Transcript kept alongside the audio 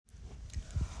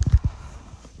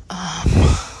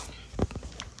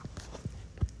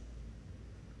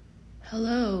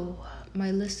Hello,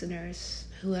 my listeners,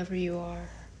 whoever you are.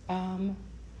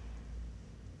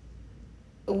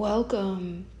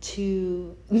 Welcome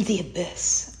to the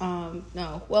abyss.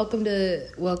 Welcome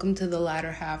to the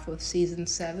latter half of season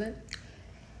 7.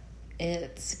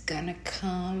 It's gonna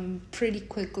come pretty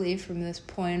quickly from this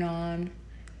point on.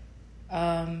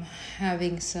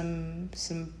 Having some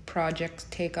projects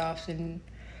take off in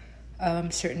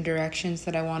certain directions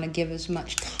that I want to give as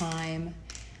much time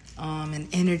and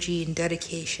energy and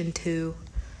dedication to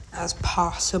as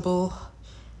possible.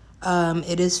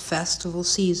 It is festival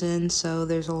season, so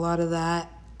there's a lot of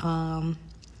that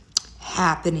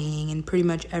happening, and pretty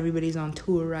much everybody's on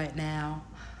tour right now.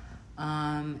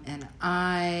 And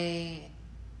I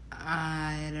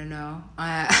don't know.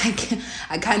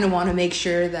 I kind of want to make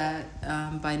sure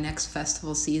that by next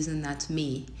festival season, that's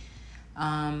me,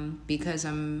 because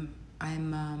I'm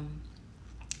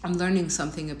learning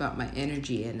something about my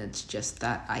energy, and it's just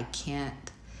that I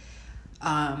can't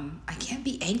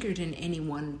be anchored in any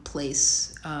one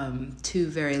place too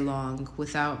very long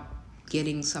without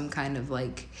getting some kind of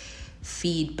like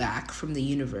feedback from the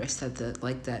universe that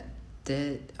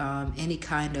any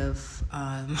kind of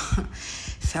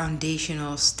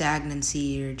foundational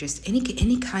stagnancy or just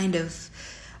any kind of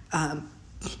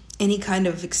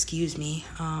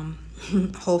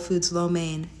Whole Foods lo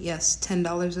mein, yes,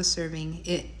 $10 a serving.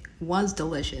 It was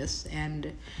delicious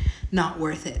and not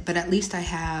worth it, but at least I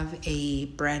have a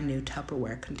brand new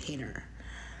Tupperware container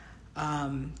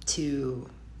to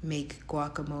make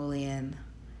guacamole in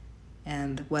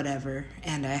and whatever.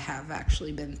 And I have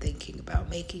actually been thinking about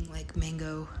making like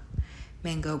mango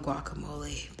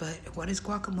guacamole, but what is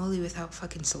guacamole without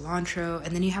fucking cilantro?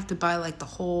 And then you have to buy like the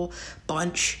whole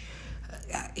bunch.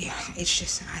 It's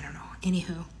just, I don't know.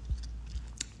 Anywho,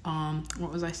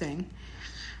 what was I saying?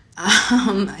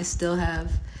 I still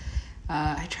have,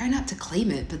 I try not to claim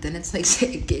it, but then it's like,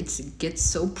 it gets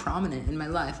so prominent in my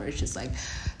life where it's just like,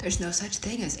 there's no such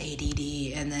thing as ADD,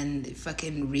 and then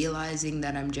fucking realizing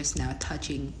that I'm just now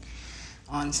touching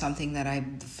on something that I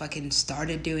fucking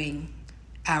started doing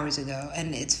hours ago,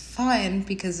 and it's fine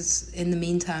because it's, in the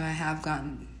meantime, I have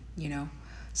gotten,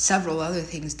 several other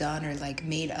things done or like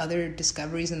made other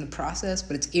discoveries in the process,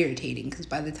 but it's irritating because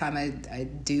by the time I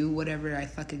do whatever I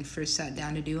fucking first sat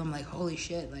down to do, I'm like, holy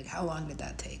shit, like how long did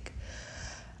that take?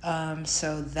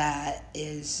 So that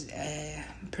is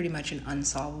pretty much an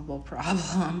unsolvable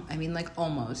problem. I mean, like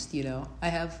almost, I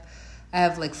have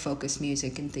like focus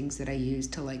music and things that I use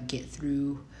to like get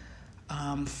through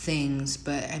things,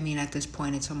 but I mean at this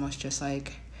point it's almost just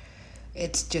like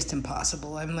it's just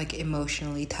impossible. I'm like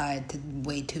emotionally tied to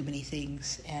way too many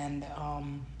things, and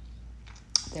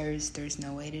there's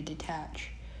no way to detach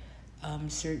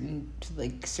certain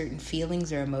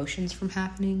feelings or emotions from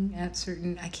happening at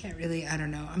certain. I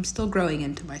don't know. I'm still growing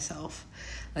into myself.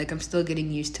 Like I'm still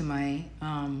getting used to my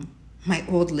my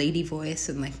old lady voice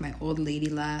and like my old lady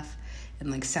laugh and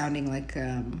like sounding like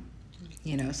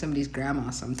somebody's grandma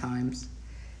sometimes,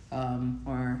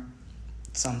 or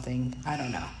something. I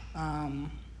don't know.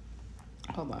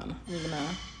 Hold on.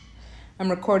 I'm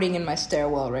recording in my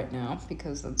stairwell right now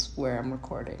because that's where I'm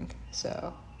recording.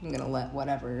 So I'm gonna let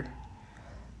whatever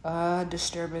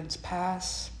disturbance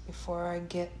pass before I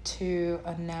get to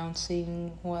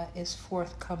announcing what is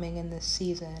forthcoming in this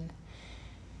season.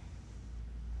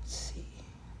 Let's see.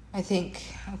 I think,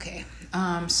 okay.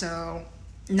 So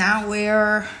now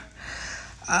we're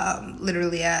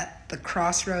literally at the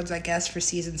crossroads, I guess, for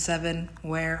season 7,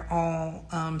 where all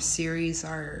series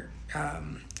are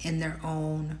in their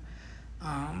own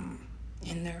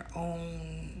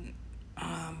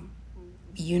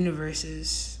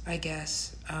universes, I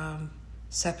guess,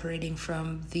 separating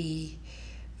from the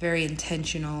very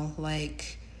intentional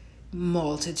like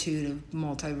multitude of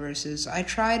multiverses. I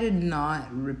try to not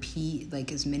repeat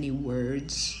like as many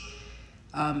words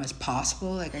as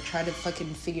possible. Like I try to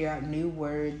fucking figure out new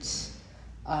words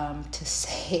to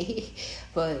say,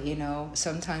 but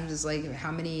sometimes it's like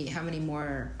how many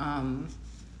more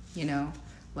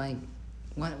like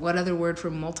what other word for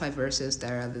multiverse is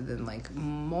there other than like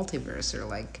multiverse or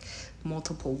like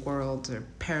multiple worlds or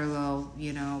parallels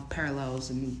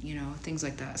and things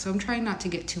like that. So I'm trying not to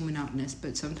get too monotonous,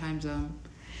 but sometimes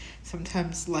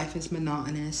life is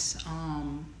monotonous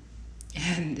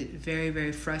and very,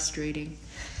 very frustrating.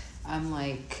 I'm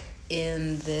like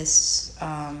in this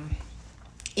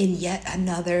in yet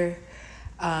another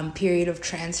period of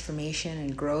transformation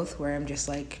and growth where I'm just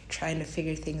like trying to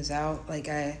figure things out. Like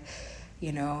a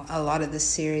lot of this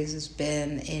series has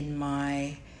been in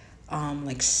my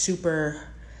like super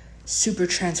super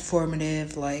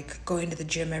transformative, like going to the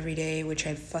gym every day, which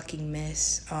I fucking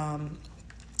miss.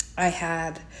 I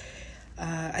had,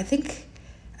 I think,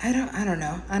 I don't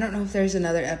know. I don't know if there's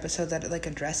another episode that like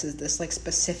addresses this like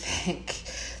specific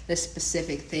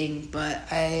thing, but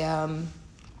I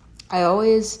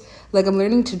always, like, I'm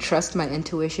learning to trust my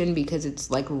intuition because it's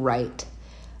like right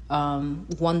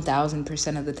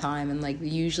 1000% of the time, and like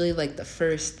usually like the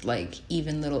first like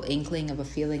even little inkling of a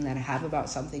feeling that I have about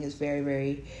something is very,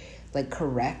 very like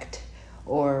correct,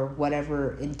 or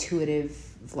whatever intuitive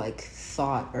like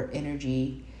thought or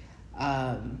energy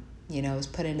is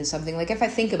put into something. Like if I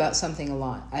think about something a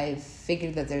lot, I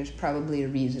figured that there's probably a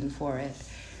reason for it,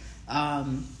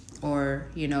 or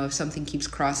if something keeps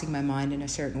crossing my mind in a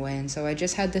certain way. And so I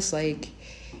just had this like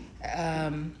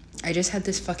fucking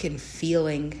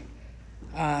feeling.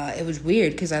 It was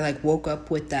weird because I like woke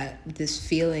up with this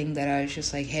feeling that I was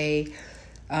just like, hey,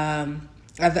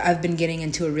 I've been getting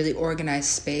into a really organized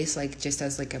space, like just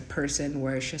as like a person,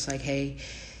 where it's just like, hey,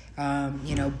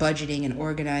 budgeting and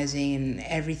organizing, and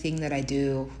everything that I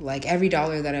do, like every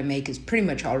dollar that I make is pretty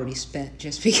much already spent,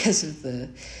 just because of the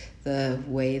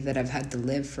way that I've had to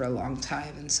live for a long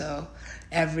time. And so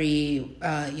every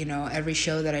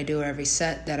show that I do, or every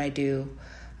set that I do,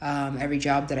 every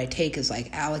job that I take is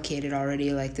like allocated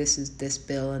already, like this is this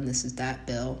bill and this is that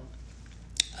bill.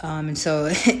 And so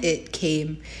it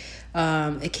came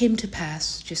to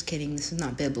pass. Just kidding. This is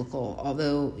not biblical.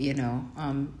 Although,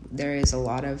 there is a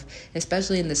lot of,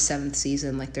 especially in the 7th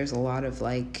season, like there's a lot of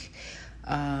like,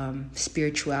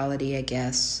 spirituality, I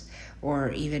guess,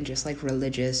 or even just like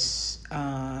religious,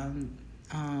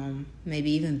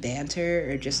 maybe even banter,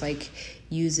 or just like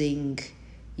using,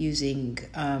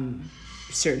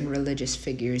 certain religious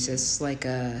figures as like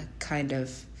a kind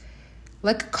of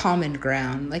like a common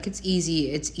ground. Like it's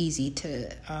easy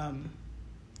to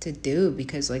do,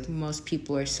 because like most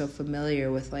people are so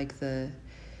familiar with like the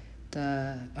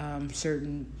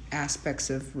certain aspects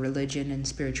of religion and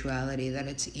spirituality that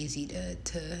it's easy to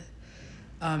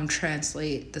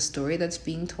translate the story that's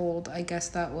being told, I guess,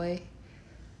 that way.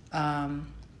 Anywho,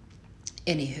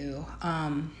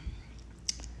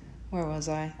 where was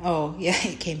I? Oh yeah,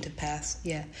 it came to pass.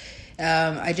 Yeah.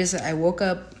 I woke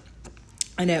up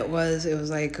and it was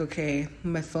like, okay,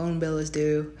 my phone bill is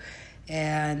due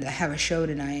and I have a show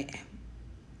tonight.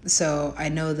 So I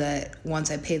know that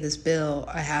once I pay this bill,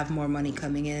 I have more money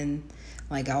coming in.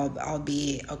 Like I'll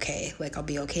be okay. Like I'll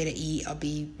be okay to eat. I'll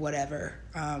be whatever.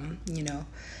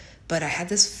 But I had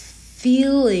this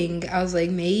feeling, I was like,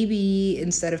 maybe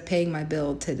instead of paying my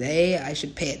bill today, I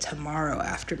should pay it tomorrow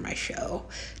after my show,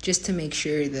 just to make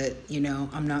sure that,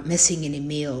 I'm not missing any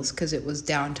meals, because it was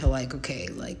down to like, okay,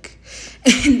 like,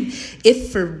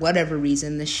 if for whatever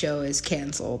reason the show is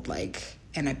canceled, like,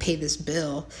 and I pay this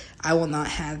bill, I will not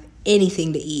have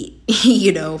anything to eat,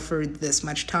 for this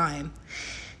much time.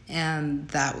 And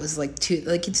that was like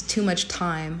it's too much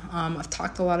time. I've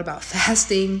talked a lot about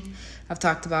fasting. I've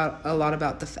talked a lot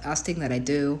about the fasting that I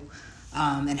do,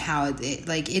 and how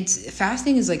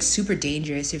fasting is like super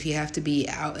dangerous if you have to be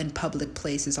out in public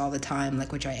places all the time,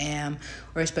 like which I am,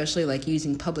 or especially like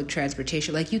using public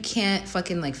transportation. Like you can't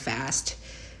fucking like fast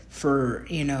for,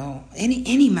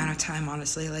 any amount of time,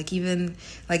 honestly. Like even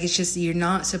like it's just, you're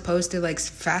not supposed to, like,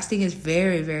 fasting is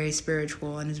very, very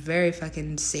spiritual and it's very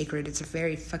fucking sacred. It's a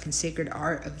very fucking sacred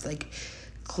art of like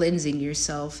cleansing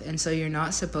yourself, and so you're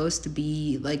not supposed to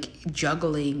be like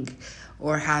juggling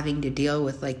or having to deal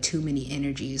with like too many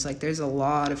energies. Like there's a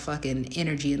lot of fucking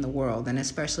energy in the world, and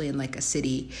especially in like a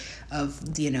city of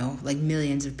like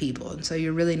millions of people, and so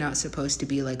you're really not supposed to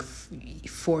be like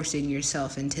forcing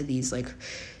yourself into these like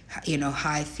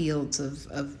high fields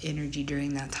of energy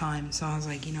during that time. So I was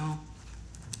like,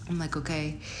 I'm like,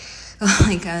 okay,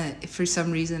 like for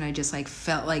some reason I just like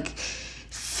felt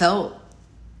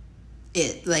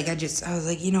it, like I was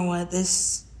like, you know what,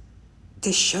 this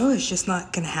show is just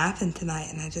not gonna happen tonight,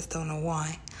 and I just don't know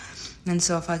why. And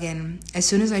so as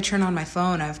soon as I turn on my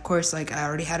phone, I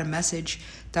already had a message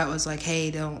that was like, hey,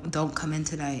 don't come in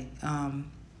tonight,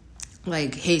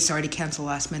 like, hey, sorry to cancel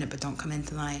last minute, but don't come in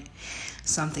tonight,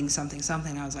 something.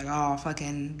 I was like, oh,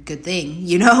 fucking good thing,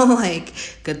 like,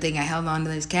 good thing I held on to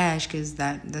this cash, because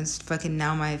that's fucking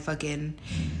now my fucking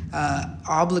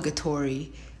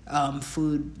obligatory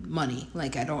food money.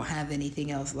 Like I don't have anything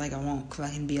else. Like I won't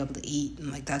fucking be able to eat, and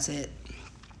like that's it.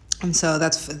 And so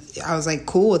I was like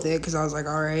cool with it, because I was like,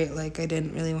 all right, like I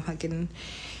didn't really fucking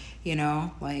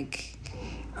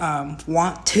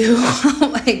want to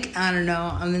like, I don't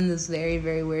know, I'm in this very,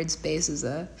 very weird space as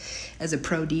a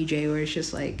pro DJ, where it's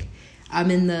just like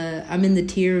I'm in the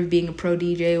tier of being a pro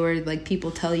DJ where like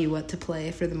people tell you what to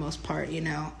play for the most part,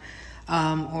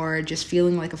 or just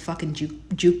feeling like a fucking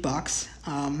jukebox,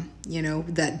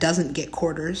 that doesn't get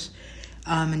quarters,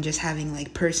 and just having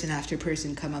like person after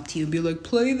person come up to you and be like,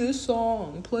 play this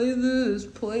song, play this,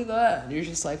 play that. And you're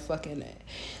just like fucking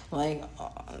playing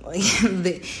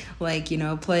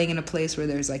in a place where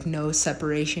there's like no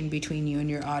separation between you and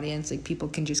your audience. Like people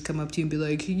can just come up to you and be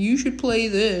like, you should play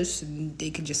this, and they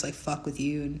can just like fuck with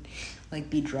you and like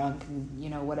be drunk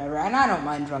and whatever. And I don't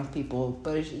mind drunk people,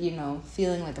 but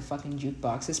feeling like a fucking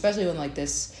jukebox, especially when like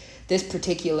this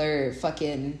particular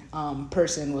fucking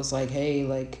person was like, hey,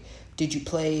 like, did you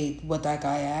play what that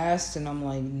guy asked? And I'm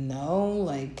like, no,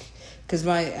 like, because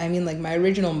my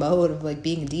original mode of like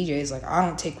being a DJ is like, I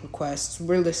don't take requests.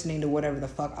 We're listening to whatever the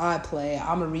fuck I play.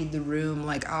 I'm gonna read the room.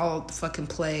 Like, I'll fucking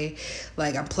play.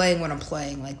 Like, I'm playing what I'm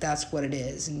playing. Like, that's what it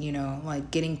is. And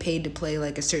like getting paid to play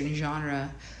like a certain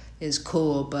genre is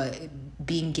cool, but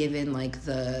being given like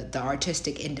the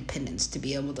artistic independence to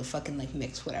be able to fucking like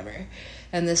mix whatever.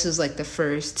 And this is like the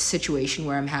first situation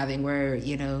where I'm having where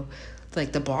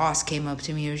like the boss came up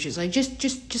to me and was just like,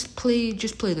 just play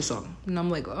the song. And I'm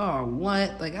like, oh,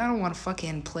 what? Like, I don't want to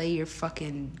fucking play your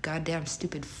fucking goddamn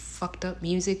stupid fucked up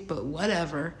music, but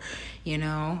whatever,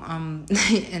 and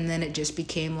then it just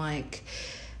became like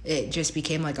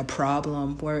a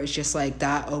problem where it's just like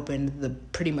that opened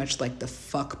pretty much like the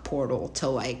fuck portal to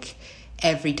like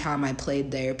every time I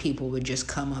played there, people would just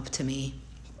come up to me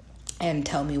and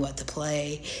tell me what to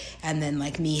play. And then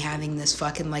like me having this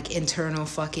fucking like internal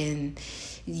fucking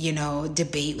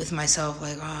debate with myself,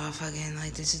 like, oh fucking,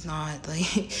 like, this is not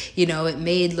like, it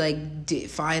made like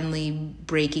finally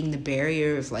breaking the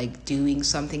barrier of like doing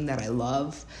something that I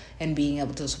love and being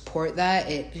able to support that,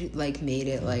 it like made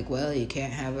it like, well, you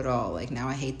can't have it all. Like, now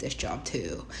I hate this job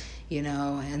too,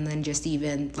 and then just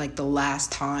even like the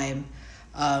last time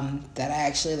that I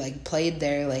actually like played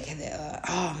there, like,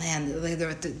 oh man, like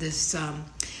there's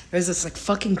this like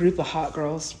fucking group of hot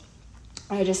girls.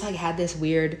 I just like had this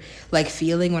weird like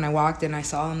feeling when I walked in. I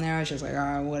saw them there. I was just like,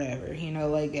 oh, whatever,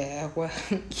 what,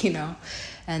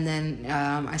 And then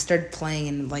I started playing,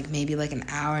 and like maybe like an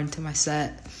hour into my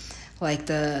set, like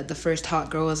the first hot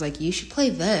girl was like, you should play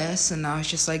this, and I was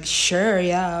just like, sure,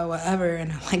 yeah, whatever.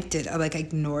 And I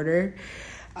ignored her.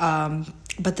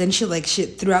 But then she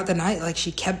throughout the night, like,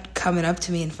 she kept coming up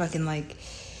to me and fucking like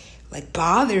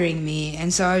bothering me.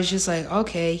 And so I was just like,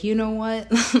 okay, you know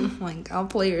what? Like, I'll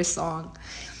play your song.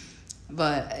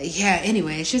 But yeah,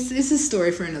 anyway, it's a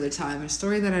story for another time. A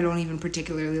story that I don't even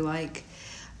particularly like.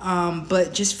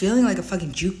 But just feeling like a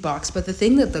fucking jukebox. But the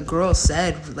thing that the girl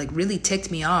said like really ticked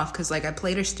me off, because like I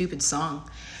played her stupid song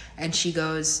and she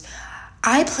goes,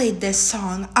 I played this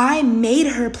song. I made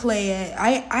her play it.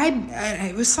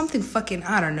 It was something fucking,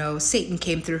 I don't know. Satan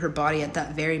came through her body at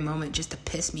that very moment just to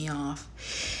piss me off.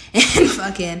 And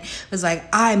fucking was like,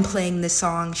 I'm playing this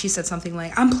song. She said something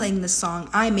like, I'm playing this song.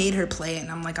 I made her play it.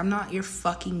 And I'm like, I'm not your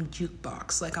fucking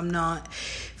jukebox. Like, I'm not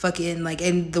fucking like,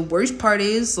 and the worst part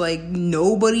is like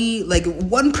nobody, like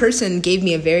one person gave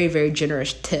me a very, very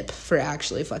generous tip for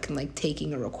actually fucking like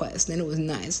taking a request. And it was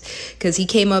nice because he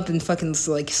came up and fucking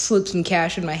like slipped some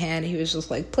cash in my hand. He was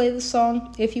just like, play the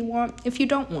song if you want. If you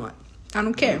don't want, I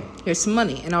don't care. Here's some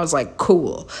money. And I was like,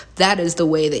 cool. That is the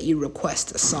way that you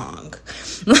request a song.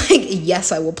 Like,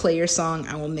 yes, I will play your song.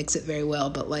 I will mix it very well.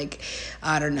 But like,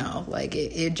 I don't know. Like,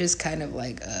 it just kind of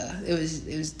like, it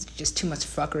was just too much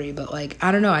fuckery. But like,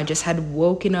 I don't know. I just had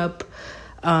woken up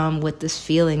with this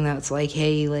feeling that's like,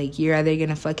 hey, like, you're either going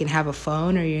to fucking have a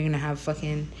phone or you're going to have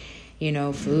fucking,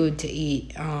 food to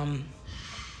eat,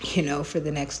 for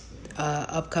the next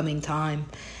upcoming time.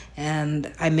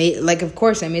 And I made, like, of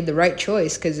course I made the right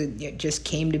choice, because it just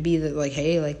came to be that, like,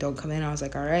 hey, like, don't come in. I was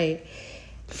like, all right,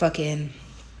 fucking,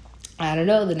 I don't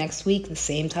know, the next week, the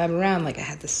same time around, like, I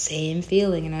had the same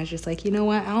feeling, and I was just like, you know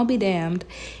what, I'll be damned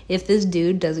if this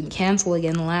dude doesn't cancel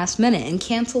again last minute. And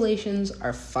cancellations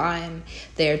are fine.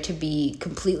 They're to be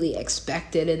completely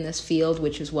expected in this field,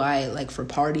 which is why, like, for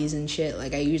parties and shit,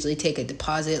 like, I usually take a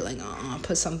deposit, like,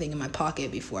 put something in my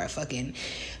pocket before I fucking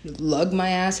lug my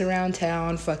ass around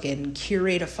town, fucking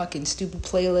curate a fucking stupid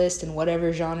playlist in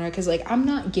whatever genre, because, like, I'm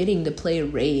not getting to play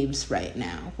raves right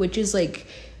now, which is, like,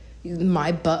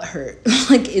 my butt hurt.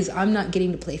 Like, I'm not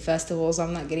getting to play festivals.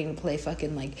 I'm not getting to play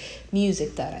fucking like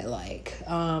music that I like.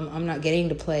 I'm not getting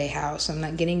to play house. I'm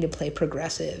not getting to play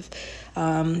progressive.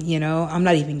 I'm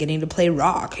not even getting to play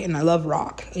rock, and I love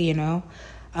rock.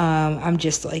 I'm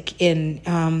just like in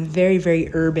very,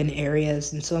 very urban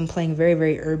areas, and so I'm playing very,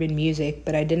 very urban music.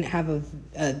 But I didn't have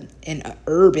an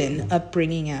urban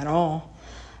upbringing at all.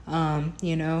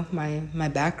 My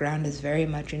background is very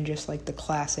much in just like the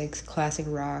classics, classic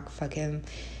rock, fucking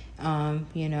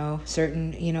you know,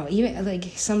 certain, you know, even like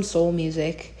some soul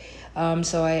music.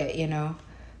 So I, you know,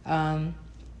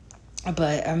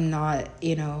 but I'm not,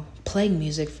 you know, playing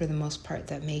music for the most part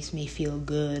that makes me feel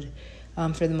good.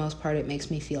 For the most part, it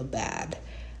makes me feel bad.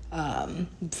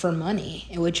 For money,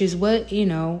 which is what, you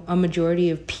know, a majority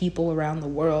of people around the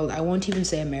world, I won't even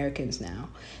say Americans now,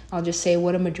 I'll just say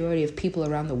what a majority of people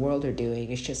around the world are doing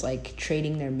is just like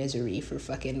trading their misery for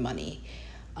fucking money.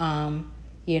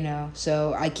 You know,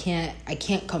 so I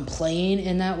can't complain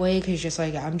in that way, because just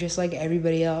like I'm just like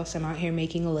everybody else. I'm out here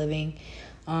making a living.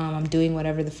 I'm doing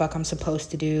whatever the fuck I'm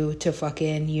supposed to do to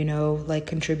fucking, you know, like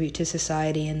contribute to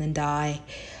society and then die.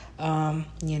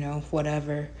 You know,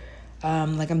 whatever.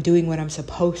 Like I'm doing what I'm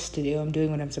supposed to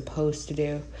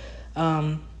do.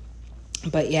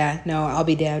 But yeah, no, I'll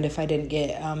be damned if I didn't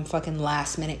get fucking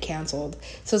last minute canceled.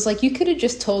 So it's like, you could have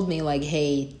just told me like,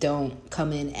 hey, don't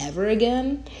come in ever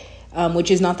again.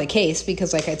 Which is not the case,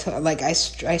 because like I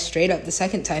straight up, the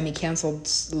second time he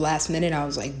canceled last minute, I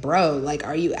was like, bro, like,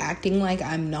 are you acting like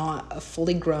I'm not a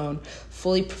fully grown,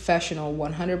 fully professional,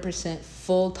 100%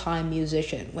 full-time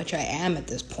musician, which I am at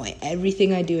this point.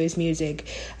 Everything I do is music.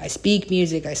 I speak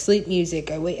music, I sleep music,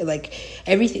 I wait, like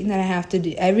everything that I have to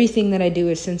do, everything that I do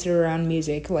is centered around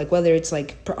music, like whether it's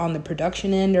like on the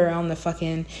production end or on the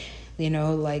fucking, you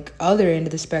know, like other end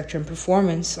of the spectrum,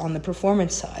 performance, on the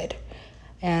performance side.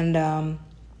 And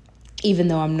even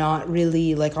though I'm not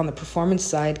really like on the performance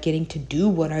side getting to do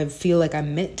what I feel like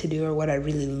I'm meant to do or what I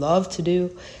really love to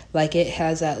do, like it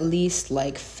has at least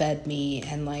like fed me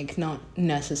and like not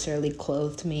necessarily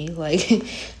clothed me. Like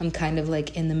I'm kind of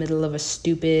like in the middle of a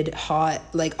stupid hot,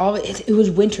 like it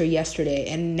was winter yesterday,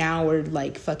 and now we're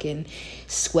like fucking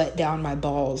sweat down my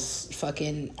balls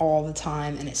fucking all the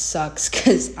time, and it sucks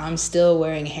because I'm still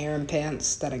wearing harem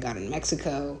pants that I got in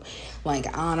Mexico.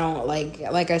 Like I don't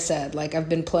like I said, like I've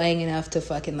been playing enough to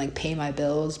fucking like pay my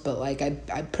bills, but like I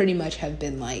pretty much have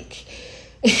been like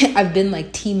I've been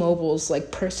like T-Mobile's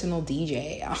like personal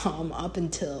DJ up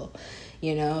until,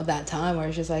 you know, that time where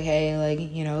it's just like, hey, like,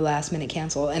 you know, last minute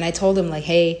cancel. And I told him like,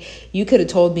 hey, you could have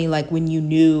told me like when you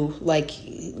knew like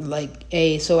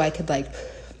hey, so I could like,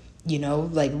 you know,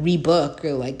 like rebook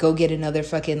or like go get another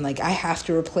fucking, like I have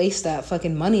to replace that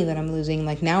fucking money that I'm losing.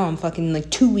 Like now I'm fucking like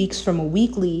 2 weeks from a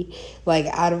weekly, like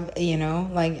out of, you know,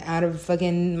 like out of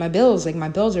fucking my bills. Like my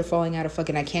bills are falling out of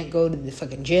fucking, I can't go to the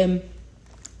fucking gym,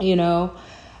 you know.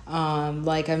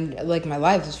 Like I'm like my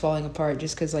life is falling apart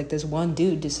just because like this one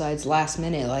dude decides last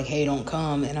minute like, hey, don't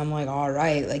come. And I'm like, all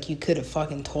right, like you could have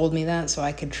fucking told me that so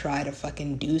I could try to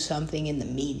fucking do something in the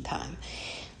meantime.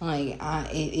 Like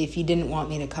if you didn't want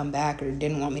me to come back or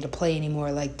didn't want me to play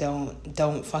anymore, like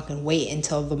don't fucking wait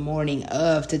until the morning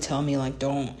of to tell me like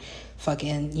don't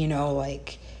fucking, you know,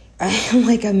 like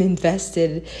I'm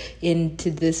invested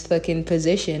into this fucking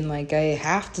position. Like I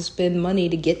have to spend money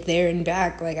to get there and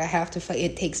back. Like I have to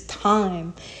it takes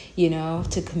time, you know,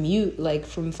 to commute like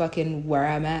from fucking where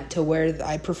I'm at to where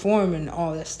I perform and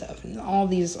all this stuff and all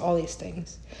these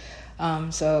things.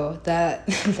 So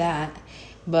that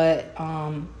but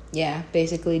yeah,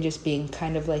 basically just being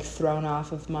kind of like thrown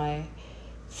off of my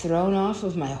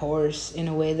horse in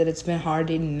a way that it's been hard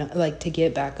to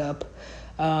get back up.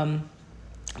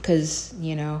 Because,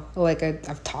 you know, like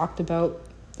I've talked about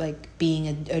like being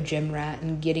a gym rat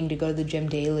and getting to go to the gym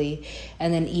daily,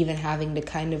 and then even having to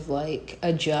kind of like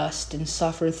adjust and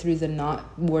suffer through the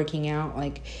not working out,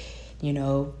 like, you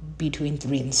know, between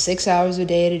 3 and 6 hours a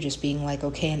day to just being like,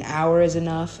 okay, an hour is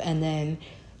enough, and then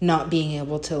not being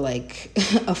able to like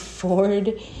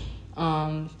afford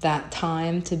that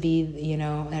time to be, you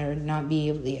know, or not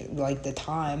be like the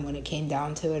time when it came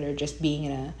down to it, or just being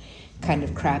in a kind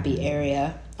of crappy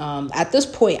area. At this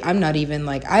point, I'm not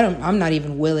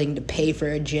even willing to pay for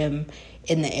a gym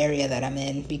in the area that I'm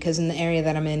in, because in the area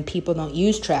that I'm in, people don't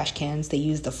use trash cans, they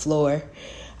use the floor.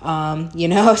 You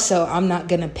know, so I'm not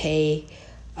gonna pay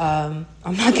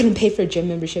for a gym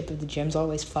membership if the gym's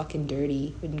always fucking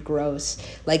dirty and gross.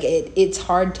 Like it's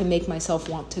hard to make myself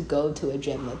want to go to a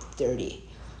gym that's dirty,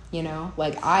 you know?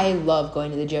 Like I love going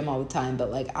to the gym all the time,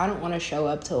 but like I don't want to show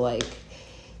up to like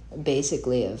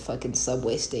basically a fucking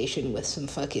subway station with some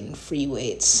fucking free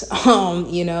weights,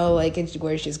 you know, like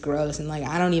where it's just gross. And like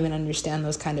I don't even understand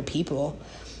those kind of people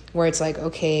where it's like,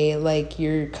 okay, like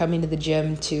you're coming to the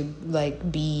gym to like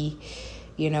be,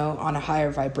 you know, on a higher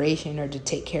vibration or to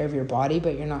take care of your body,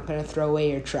 but you're not going to throw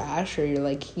away your trash, or you're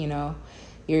like, you know,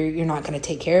 you're not going to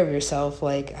take care of yourself.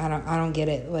 Like I don't get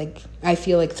it. Like I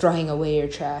feel like throwing away your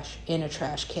trash in a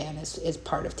trash can is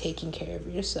part of taking care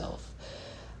of yourself.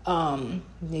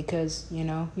 Because, you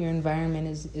know, your environment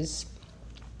is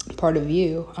part of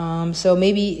you. So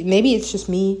maybe it's just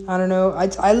me. I don't know.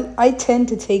 I tend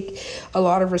to take a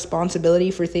lot of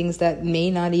responsibility for things that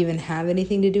may not even have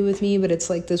anything to do with me, but it's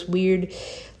like this weird,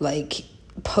 like,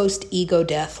 post-ego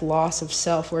death loss of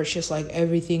self, where it's just like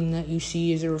everything that you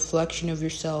see is a reflection of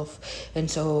yourself,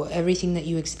 and so everything that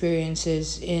you experience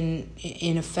is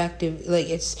ineffective, like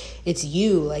it's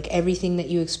you, like everything that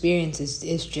you experience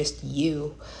is just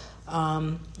you,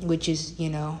 which is, you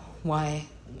know, why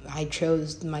I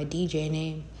chose my DJ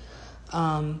name.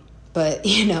 But,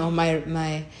 you know,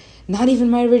 my not even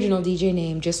my original DJ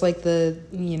name, just like the,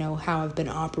 you know, how I've been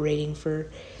operating for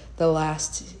the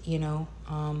last, you know,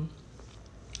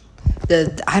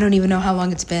 I don't even know how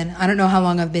long it's been. I don't know how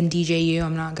long I've been DJU,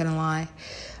 I'm not gonna lie.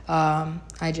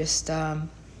 I just,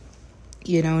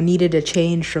 you know, needed a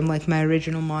change from, like, my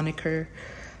original moniker,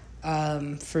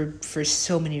 for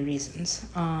so many reasons.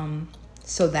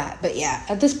 But yeah,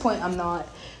 at this point, I'm not,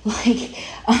 like,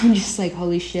 I'm just like,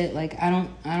 holy shit, like, I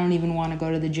don't even want to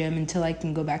go to the gym until I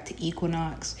can go back to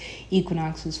Equinox.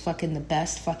 Equinox was fucking the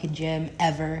best fucking gym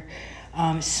ever.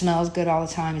 It smells good all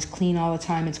the time. It's clean all the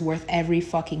time. It's worth every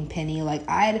fucking penny. Like,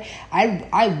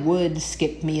 I would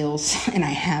skip meals, and I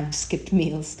have skipped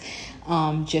meals,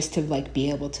 just to, like, be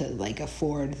able to, like,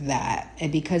 afford that. And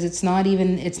because it's not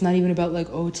even about, like,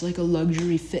 oh, it's like a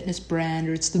luxury fitness brand,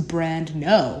 or it's the brand.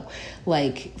 No,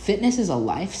 like, fitness is a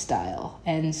lifestyle.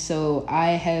 And so I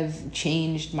have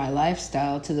changed my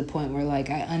lifestyle to the point where, like,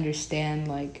 I understand,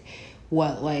 like,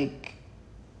 what, like,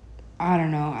 I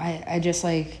don't know. I just,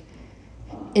 like,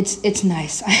 it's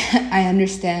nice. I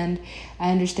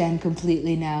understand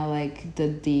completely now, like,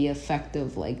 the effect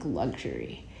of, like,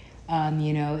 luxury.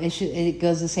 You know, it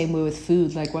goes the same way with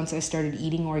food. Like, once I started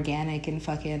eating organic and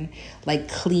fucking, like,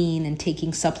 clean and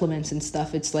taking supplements and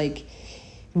stuff, it's, like,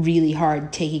 really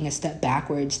hard taking a step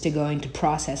backwards to going to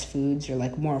processed foods, or,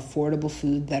 like, more affordable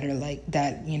food that are, like,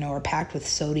 that, you know, are packed with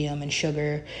sodium and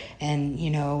sugar and, you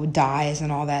know, dyes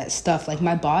and all that stuff. Like,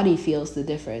 my body feels the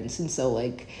difference. And so,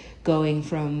 like, going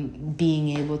from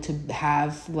being able to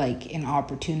have, like, an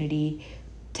opportunity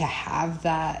to have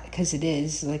that, because it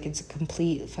is, like, it's a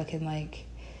complete fucking, like,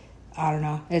 I don't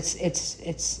know,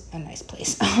 it's a nice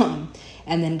place.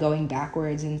 And then going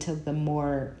backwards into the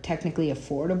more technically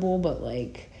affordable, but,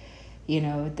 like, you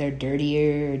know, they're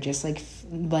dirtier, or just,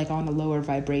 like on a lower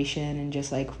vibration, and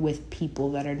just, like, with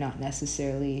people that are not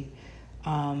necessarily,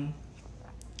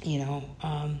 you know,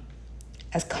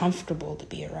 as comfortable to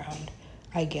be around,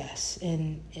 I guess,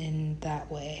 in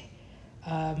that way.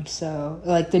 So,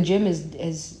 like, the gym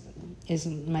is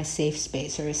my safe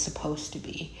space, or is supposed to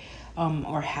be,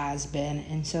 or has been.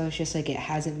 And so it's just, like, it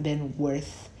hasn't been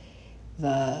worth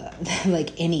the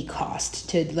like, any cost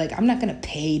to, like, I'm not gonna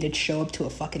pay to show up to a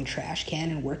fucking trash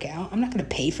can and work out. I'm not gonna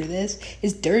pay for this.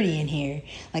 It's dirty in here.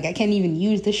 Like, I can't even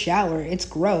use the shower. It's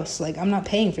gross. Like, I'm not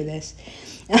paying for this.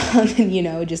 And, you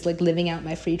know, just, like, living out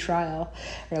my free trial,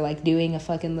 or, like, doing a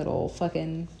fucking little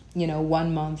fucking, you know,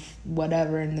 1 month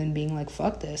whatever, and then being like,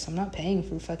 fuck this, I'm not paying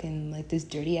for fucking, like, this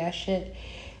dirty ass shit,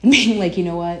 and being like, you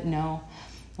know what, no,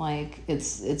 like,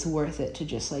 it's worth it to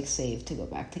just, like, save to go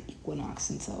back to Equinox.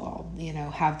 And so I'll, you know,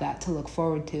 have that to look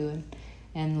forward to.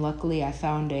 And luckily I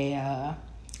found a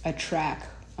track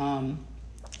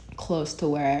close to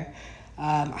where,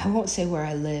 I won't say where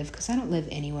I live, because I don't live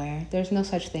anywhere. There's no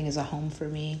such thing as a home for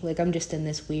me. Like, I'm just in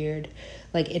this weird,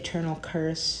 like, eternal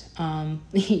curse,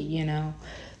 you know,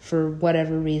 for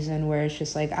whatever reason, where it's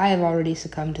just, like, I have already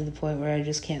succumbed to the point where I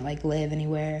just can't, like, live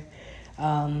anywhere.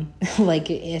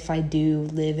 Like, if I do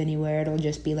live anywhere, it'll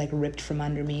just be, like, ripped from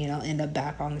under me, and I'll end up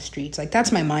back on the streets. Like,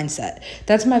 that's my mindset.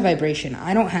 That's my vibration.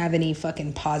 I don't have any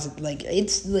fucking positive, like,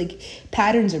 it's, like,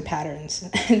 patterns are patterns.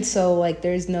 And so, like,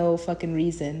 there's no fucking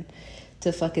reason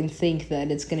to fucking think that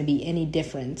it's going to be any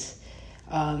different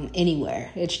anywhere.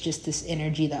 It's just this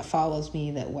energy that follows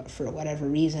me, that for whatever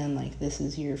reason, like, this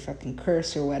is your fucking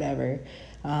curse or whatever.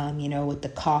 You know, with the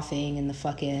coughing and the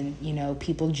fucking, you know,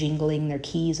 people jingling their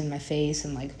keys in my face,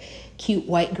 and, like, cute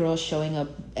white girls showing up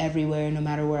everywhere no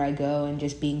matter where I go, and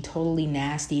just being totally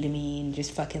nasty to me, and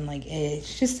just fucking, like,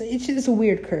 it's just a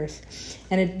weird curse.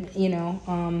 And it, you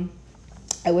know,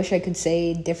 I wish I could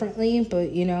say differently,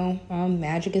 but, you know,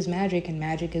 magic is magic, and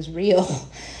magic is real.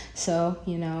 So,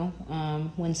 you know,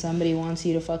 when somebody wants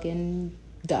you to fucking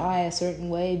die a certain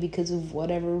way because of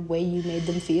whatever way you made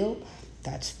them feel,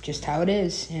 that's just how it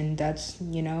is. And that's,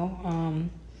 you know,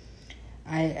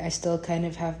 I still kind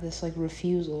of have this, like,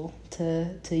 refusal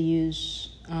to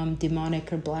use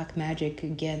demonic or black magic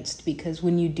against, because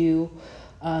when you do,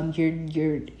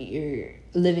 you're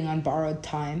living on borrowed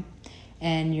time,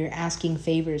 and you're asking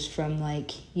favors from, like,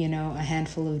 you know, a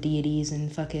handful of deities,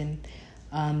 and fucking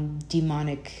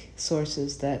demonic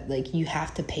sources that like you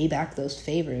have to pay back those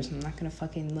favors. I'm not gonna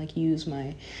fucking like use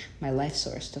my life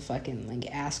source to fucking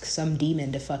like ask some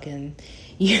demon to fucking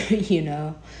you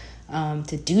know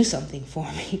to do something for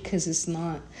me, because it's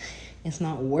not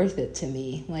worth it to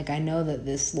me. Like, I know that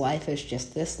this life is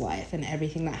just this life, and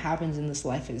everything that happens in this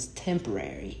life is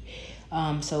temporary.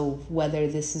 So whether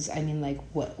this is, I mean, like,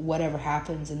 whatever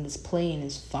happens in this plane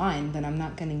is fine, but I'm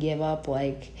not going to give up,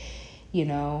 like, you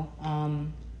know,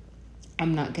 I'm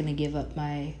not going to give up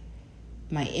my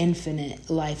infinite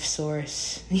life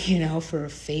source, you know, for a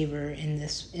favor in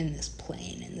this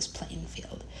playing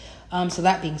field. So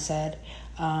that being said,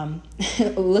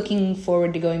 looking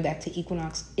forward to going back to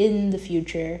Equinox in the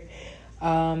future,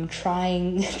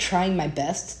 trying my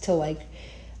best to like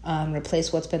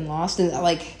replace what's been lost. And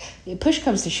like, push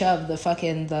comes to shove,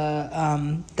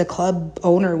 the club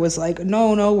owner was like,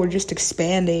 no, we're just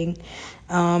expanding.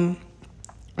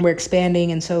 We're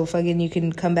expanding, and so fucking you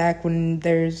can come back when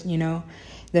there's, you know,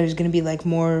 there's gonna be like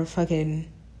more fucking,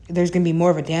 there's gonna be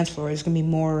more of a dance floor. It's gonna be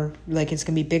more like, it's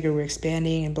gonna be bigger. We're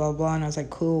expanding and blah blah. And I was like,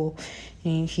 cool.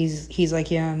 And he's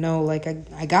like, yeah, no, like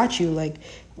I got you. Like,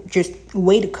 just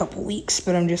wait a couple weeks.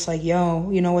 But I'm just like, yo,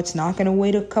 you know what's not gonna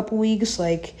wait a couple weeks?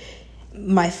 Like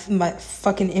my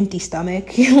fucking empty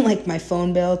stomach. Like my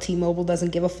phone bill. T-Mobile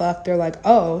doesn't give a fuck. They're like,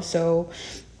 oh, so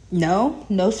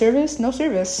no service.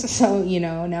 So, you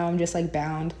know, now I'm just like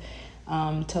bound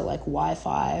to like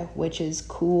Wi-Fi, which is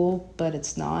cool, but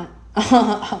it's not.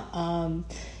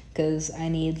 Because I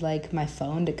need like my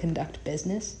phone to conduct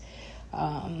business,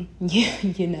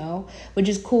 you know, which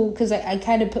is cool, because I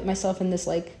kind of put myself in this,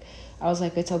 like, I was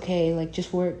like, it's okay, like,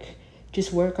 just work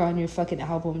on your fucking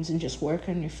albums, and just work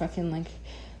on your fucking, like,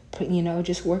 you know,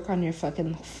 just work on your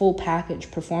fucking full package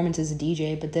performance as a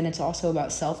DJ. But then it's also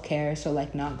about self-care, so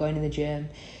like not going to the gym,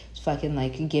 it's fucking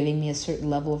like giving me a certain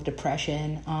level of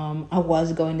depression. I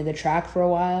was going to the track for a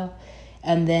while,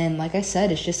 and then, like I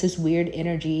said, it's just this weird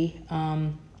energy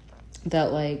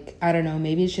that, like, I don't know,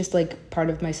 maybe it's just, like,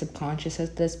 part of my subconscious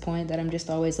at this point, that I'm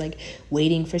just always, like,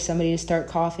 waiting for somebody to start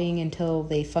coughing until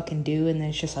they fucking do, and then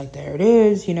it's just, like, there it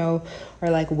is, you know,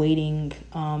 or, like, waiting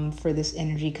for this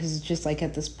energy, because it's just, like,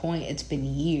 at this point, it's been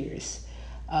years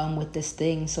with this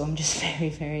thing, so I'm just very,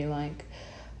 very, like,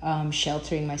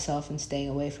 sheltering myself and staying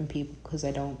away from people, because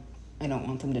I don't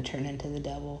want them to turn into the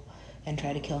devil and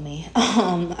try to kill me.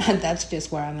 That's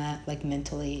just where I'm at, like,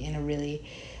 mentally, in a really,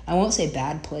 I won't say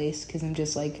bad place, because I'm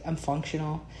just, like, I'm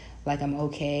functional, like, I'm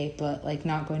okay, but, like,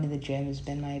 not going to the gym has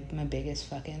been my biggest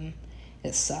fucking,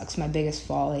 it sucks, my biggest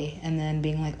folly. And then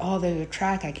being like, oh, there's a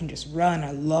track, I can just run.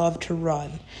 I love to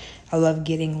run. I love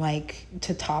getting, like,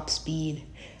 to top speed,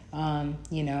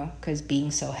 you know, because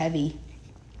being so heavy,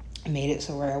 I made it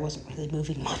so where I wasn't really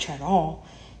moving much at all.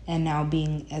 And now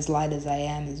being as light as I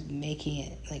am is making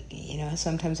it, like, you know,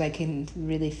 sometimes I can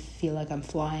really feel like I'm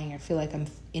flying, or feel like I'm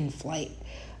in flight,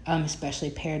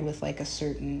 especially paired with, like, a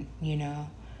certain, you know,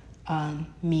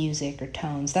 music or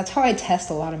tones. That's how I test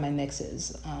a lot of my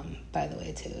mixes, by the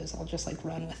way, too, is I'll just, like,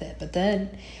 run with it. But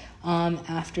then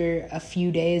after a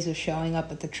few days of showing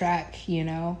up at the track, you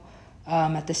know,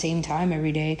 at the same time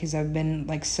every day, because I've been,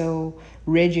 like, so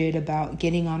rigid about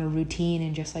getting on a routine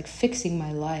and just, like, fixing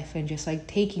my life, and just, like,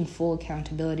 taking full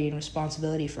accountability and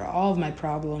responsibility for all of my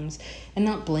problems, and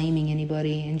not blaming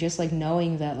anybody, and just, like,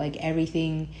 knowing that, like,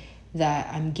 everything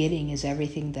that I'm getting is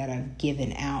everything that I've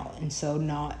given out. And so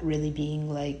not really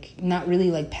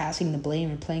passing the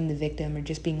blame or playing the victim, or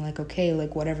just being like, okay,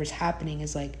 like, whatever's happening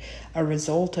is, like, a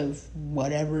result of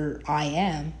whatever I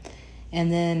am. And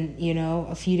then, you know,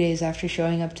 a few days after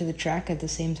showing up to the track at the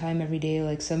same time every day,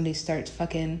 like, somebody starts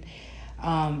fucking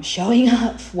showing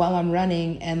up while I'm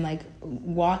running, and, like,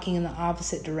 walking in the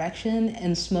opposite direction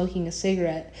and smoking a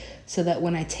cigarette, so that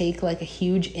when I take, like, a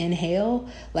huge inhale,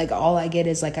 like, all I get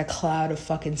is, like, a cloud of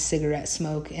fucking cigarette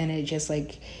smoke. And it just,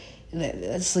 like,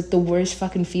 that's, like, the worst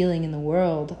fucking feeling in the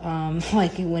world.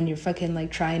 Like, when you're fucking, like,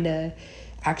 trying to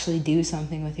actually do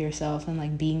something with yourself, and,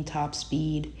 like, being top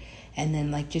speed, and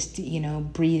then, like, just, you know,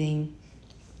 breathing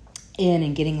in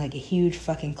and getting, like, a huge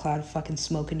fucking cloud of fucking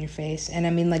smoke in your face. And I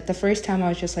mean, like, the first time I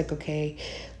was just like, okay,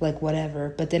 like,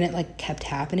 whatever. But then it, like, kept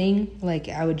happening. Like,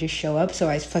 I would just show up. So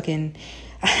I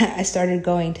started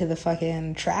going to the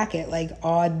fucking track at, like,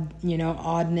 odd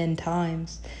and end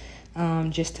times,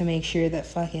 just to make sure that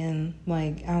fucking,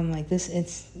 like, I'm like,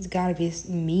 it's gotta be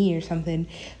me or something.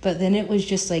 But then it was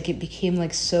just, like, it became,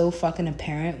 like, so fucking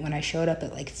apparent when I showed up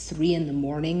at, like, 3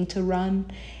 a.m. to run,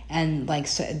 And like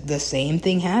the same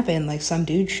thing happened. Like some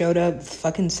dude just showed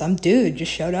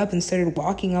up and started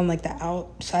walking on like the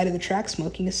outside of the track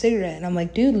smoking a cigarette, and I'm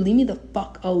like, dude, leave me the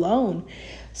fuck alone.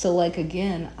 So like,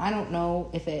 again, I don't know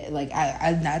if it, like,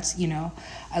 I that's, you know,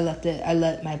 I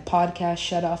let my podcast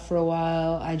shut off for a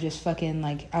while. I just fucking,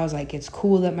 like, I was like, it's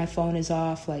cool that my phone is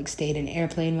off, like, stayed in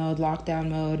airplane mode, lockdown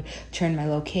mode, turned my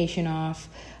location off.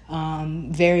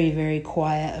 Very, very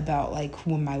quiet about, like,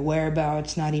 when my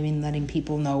whereabouts, not even letting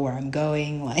people know where I'm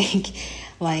going,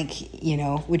 like, you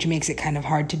know, which makes it kind of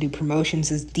hard to do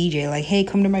promotions as DJ, like, hey,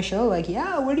 come to my show, like,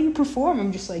 yeah, where do you perform?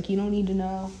 I'm just like, you don't need to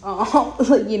know.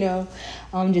 Like, you know,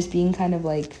 just being kind of,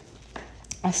 like,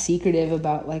 secretive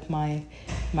about, like, my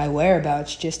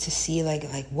whereabouts, just to see,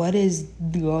 like, what is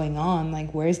going on,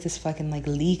 like, where's this fucking, like,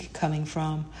 leak coming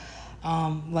from?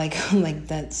 Like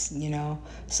that's, you know,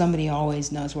 somebody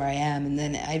always knows where I am. And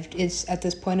then it's at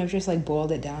this point I've just like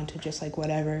boiled it down to just like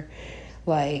whatever,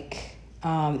 like,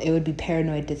 it would be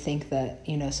paranoid to think that,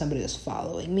 you know, somebody was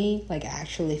following me, like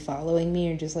actually following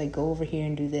me, or just like go over here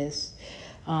and do this.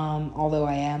 Although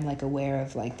I am like aware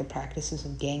of like the practices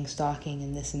of gang stalking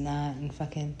and this and that and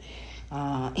fucking,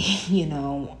 you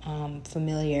know,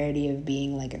 familiarity of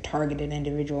being like a targeted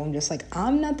individual. I'm just like,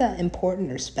 I'm not that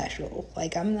important or special.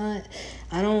 Like, I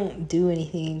don't do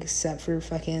anything except for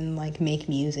fucking like make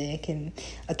music and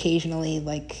occasionally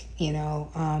like, you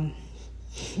know,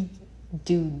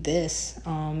 do this.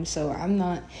 So I'm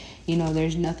not, you know,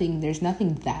 there's nothing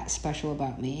that special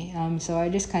about me. So I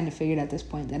just kind of figured at this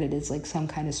point that it is like some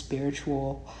kind of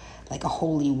spiritual, like a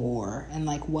holy war, and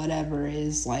like whatever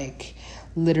is like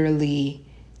literally,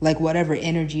 like whatever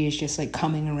energy is just like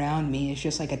coming around me is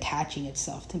just like attaching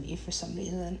itself to me for some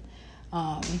reason.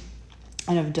 And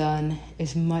I've done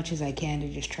as much as I can to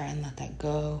just try and let that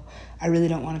go. I really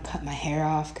don't want to cut my hair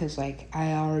off because like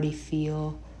I already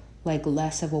feel like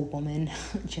less of a woman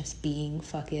just being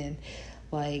fucking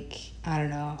like, I don't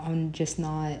know, I'm just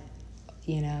not,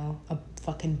 you know, a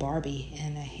fucking Barbie.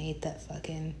 And I hate that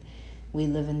fucking we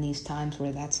live in these times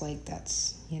where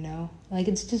that's, you know, like,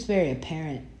 it's just very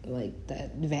apparent, like,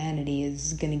 that vanity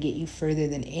is going to get you further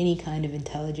than any kind of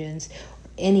intelligence, or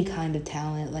any kind of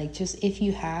talent. Like, just if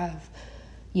you have,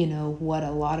 you know, what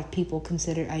a lot of people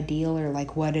consider ideal, or,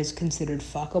 like, what is considered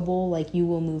fuckable, like, you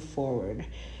will move forward,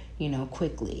 you know,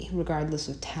 quickly, regardless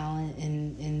of talent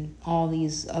and all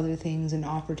these other things and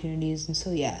opportunities. And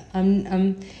so, yeah,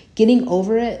 I'm getting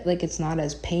over it. Like, it's not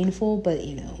as painful, but,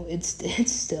 you know, it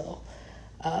still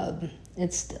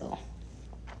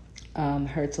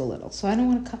hurts a little. So I don't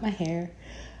want to cut my hair,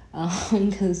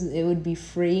 because it would be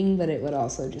freeing, but it would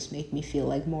also just make me feel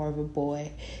like more of a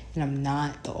boy. And I'm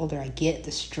not. The older I get,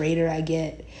 the straighter I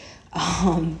get.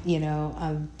 You know,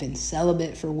 I've been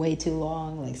celibate for way too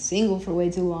long, like single for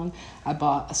way too long. I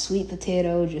bought a sweet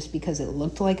potato just because it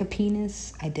looked like a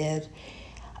penis. I did.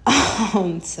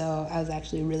 So I was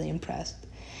actually really impressed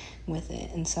with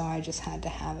it, and so I just had to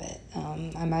have it.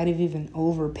 I might have even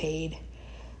overpaid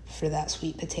for that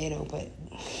sweet potato, but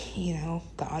you know,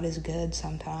 God is good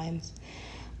sometimes.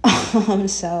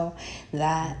 So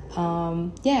that,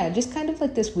 yeah, just kind of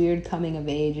like this weird coming of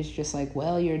age. It's just like,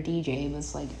 well, you're a DJ, but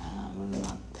it's like,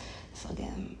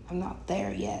 I'm not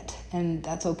there yet, and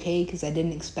that's okay, because I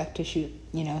didn't expect to shoot,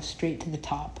 you know, straight to the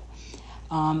top.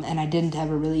 And I didn't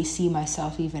ever really see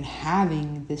myself even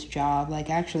having this job, like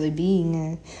actually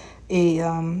being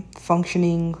a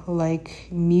functioning like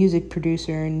music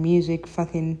producer and music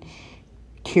fucking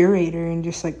curator and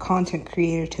just like content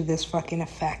creator to this fucking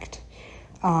effect.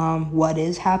 What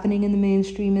is happening in the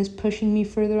mainstream is pushing me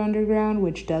further underground,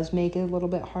 which does make it a little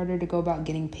bit harder to go about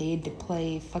getting paid to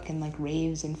play fucking like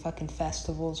raves and fucking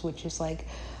festivals, which is like,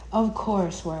 of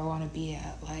course, where I want to be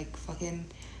at. Like fucking,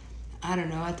 I don't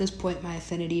know, at this point my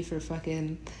affinity for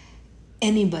fucking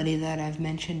anybody that I've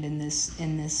mentioned in this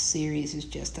series is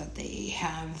just that they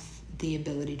have the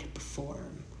ability to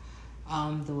perform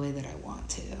the way that I want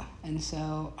to. And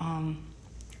so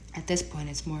at this point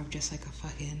it's more of just like a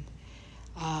fucking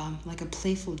like a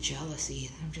playful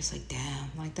jealousy. I'm just like, damn,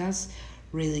 like that's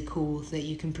really cool that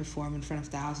you can perform in front of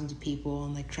thousands of people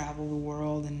and like travel the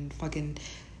world and fucking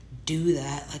do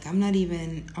that. Like I'm not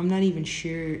even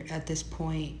sure at this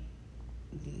point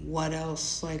what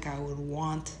else like I would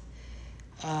want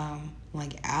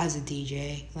like as a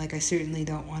DJ. Like I certainly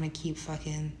don't want to keep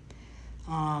fucking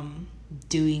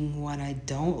doing what I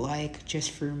don't like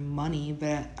just for money,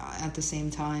 but at the same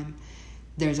time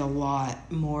there's a lot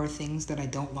more things that I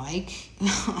don't like.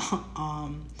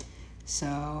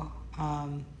 So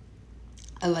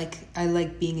I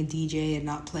like being a DJ and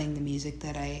not playing the music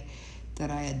that I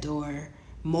adore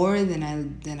more than I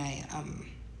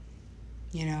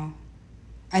you know,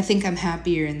 I think I'm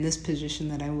happier in this position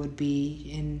than I would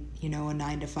be in, a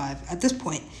 9-to-5. At this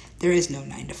point, there is no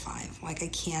 9-to-5. Like, I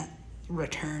can't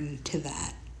return to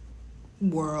that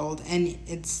world. And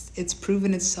it's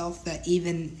proven itself that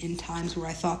even in times where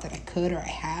I thought that I could or I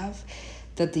have,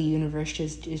 that the universe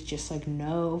is just like,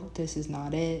 no, this is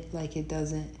not it. Like, it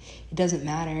doesn't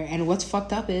matter. And what's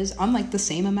fucked up is I'm like the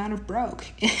same amount of broke.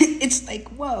 It's like,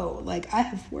 whoa, like I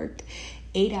have worked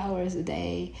 8 hours a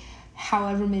day,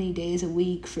 however many days a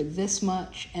week for this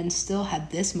much, and still had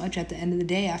this much at the end of the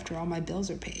day after all my bills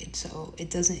are paid. So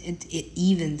it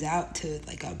evens out to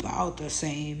like about the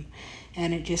same,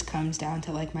 and it just comes down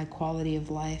to like my quality of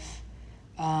life.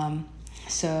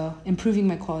 So improving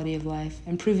my quality of life,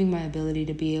 improving my ability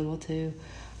to be able to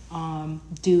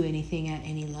do anything at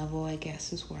any level, I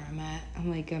guess, is where I'm at.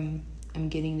 I'm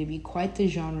getting to be quite the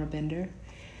genre bender.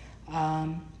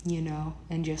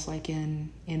 And just like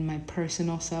in my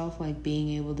personal self, like being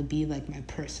able to be like my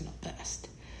personal best,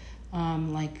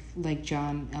 like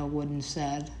John L. Wooden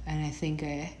said. And I think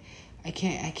I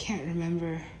can't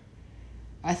remember.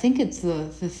 I think it's the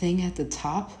thing at the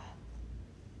top.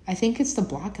 I think it's the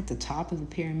block at the top of the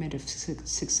pyramid of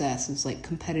success. It's like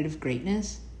competitive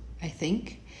greatness, I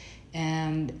think.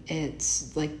 And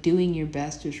it's like doing your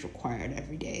best is required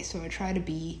every day. So I try to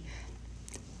be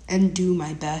and do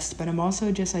my best, but I'm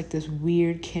also just like this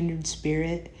weird kindred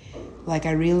spirit. Like,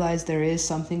 I realize there is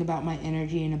something about my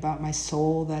energy and about my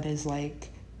soul that is like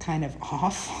kind of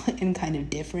off and kind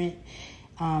of different.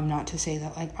 Not to say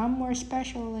that like I'm more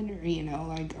special and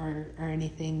or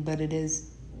anything, but it is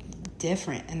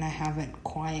different, and I haven't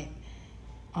quite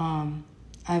I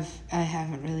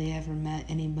haven't really ever met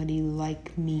anybody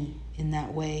like me in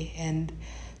that way. And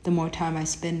the more time I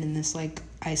spend in this like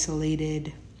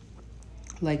isolated,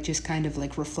 like just kind of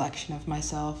like reflection of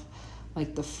myself,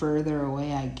 like the further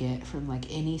away I get from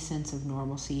like any sense of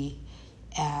normalcy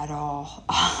at all.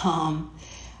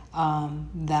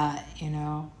 That,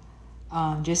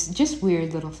 just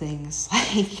weird little things.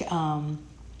 Like,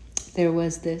 there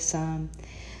was this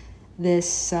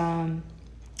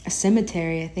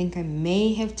cemetery. I think I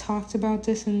may have talked about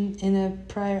this in a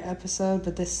prior episode,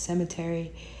 but this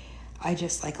cemetery I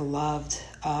just like loved.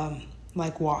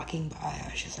 Like walking by, I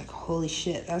was just like, holy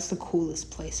shit, that's the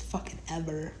coolest place fucking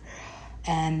ever.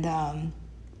 And I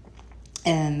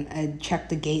checked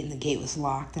the gate, and the gate was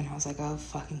locked, and I was like, oh,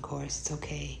 fucking course, it's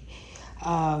okay.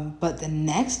 But the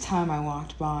next time I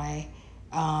walked by,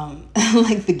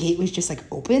 like the gate was just like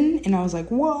open, and I was like,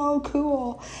 whoa,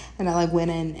 cool. And I like went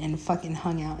in and fucking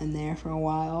hung out in there for a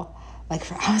while. I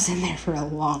was in there for a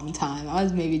long time. I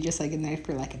was maybe just like in there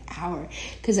for like an hour,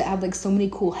 because it had like so many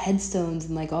cool headstones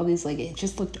and like all these, like, it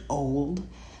just looked old,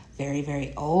 very,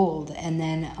 very old. And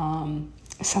then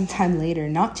sometime later,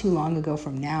 not too long ago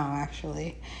from now,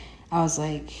 actually, I was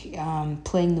like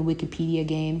playing the Wikipedia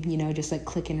game, just like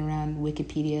clicking around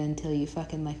Wikipedia until you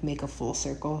fucking like make a full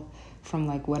circle from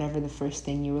like whatever the first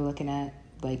thing you were looking at,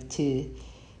 like to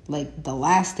like the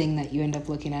last thing that you end up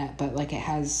looking at, but like it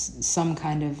has some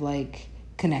kind of like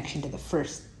connection to the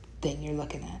first thing you're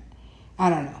looking at. I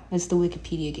don't know. It's the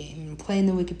Wikipedia game. I'm playing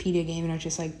the Wikipedia game, and I was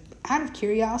just like, out of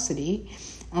curiosity,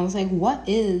 I was like, what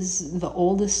is the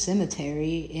oldest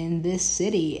cemetery in this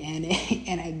city?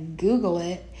 And I Google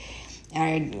it.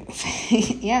 I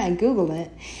Googled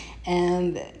it.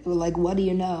 And like, what do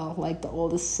you know? Like, the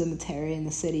oldest cemetery in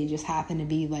the city just happened to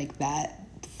be like that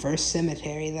first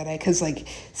cemetery that because like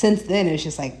since then it's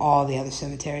just like all the other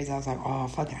cemeteries I was like, oh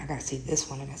fucking, I gotta see this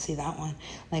one, I gotta see that one.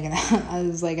 Like, and I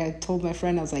was like, I told my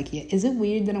friend, I was like, yeah, is it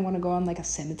weird that I want to go on like a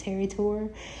cemetery tour?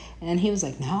 And he was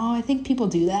like, no, I think people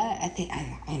do that. I think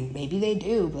and maybe they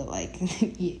do, but like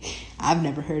I've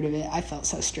never heard of it. I felt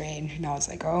so strange, and I was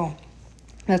like, oh,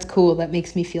 that's cool. That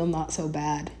makes me feel not so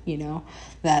bad,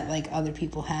 that like other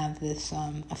people have this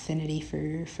affinity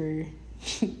for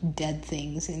dead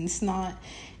things. And it's not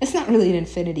really an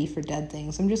affinity for dead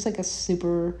things. I'm just like a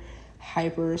super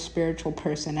hyper spiritual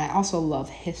person. I also love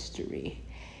history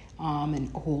and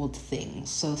old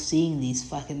things. So seeing these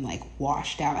fucking like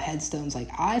washed out headstones, like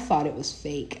I thought it was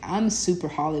fake. I'm super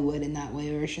Hollywood in that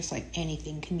way, where it's just like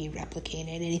anything can be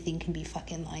replicated, anything can be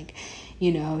fucking like,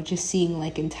 just seeing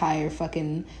like entire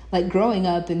fucking, like growing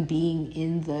up and being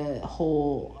in the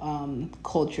whole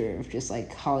culture of just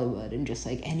like Hollywood, and just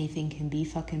like anything can be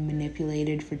fucking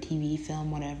manipulated for TV, film,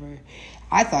 whatever.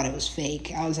 I thought it was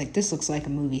fake. I was like, this looks like a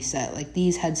movie set. Like,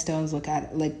 these headstones look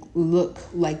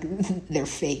like they're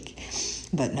fake.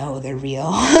 But no, they're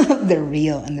real. They're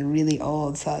real, and they're really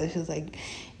old. So it's just like,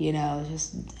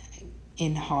 just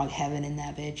in hog heaven in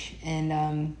that bitch.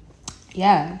 And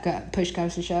push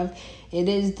comes to shove, it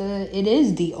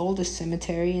is the oldest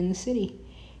cemetery in the city.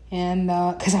 And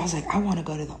because I was like, I want to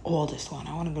go to the oldest one.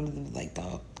 I want to go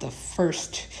to the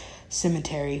first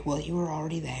cemetery. Well, you were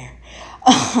already there.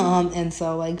 And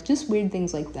so like just weird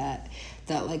things like that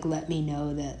like let me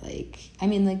know that like, I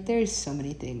mean, like there's so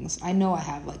many things. I know I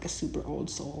have like a super old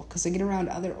soul because I get around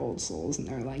other old souls and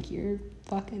they're like, you're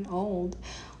fucking old.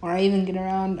 Or I even get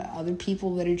around other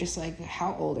people that are just like,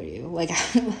 how old are you? Like,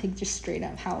 like just straight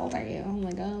up, how old are you? I'm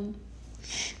like,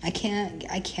 I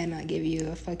cannot give you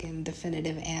a fucking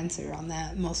definitive answer on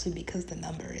that, mostly because the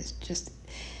number is just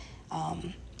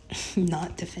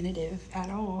not definitive at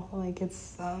all. Like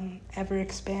it's ever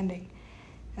expanding.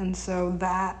 And so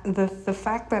that the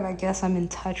fact that I guess I'm in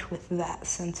touch with that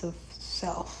sense of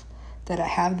self, that I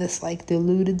have this like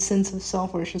diluted sense of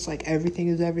self where it's just like everything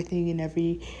is everything and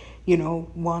every, you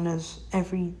know, one is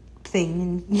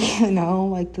everything, you know,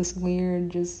 like this weird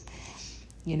just,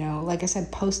 you know, like I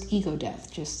said, post-ego death,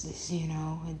 just this, you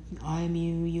know, I'm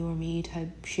you, you are me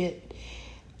type shit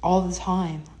all the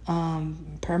time,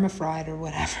 permafried or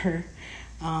whatever,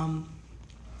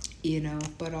 you know,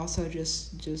 but also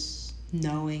just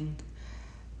knowing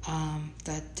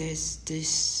that there's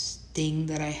this thing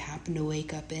that I happen to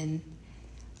wake up in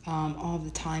all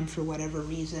the time for whatever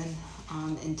reason,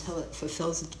 until it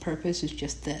fulfills its purpose, is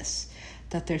just this,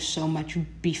 that there's so much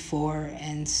before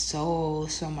and so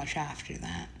much after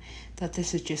that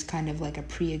this is just kind of like a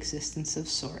pre-existence of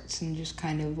sorts, and just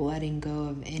kind of letting go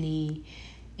of any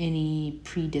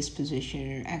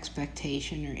predisposition or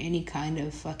expectation or any kind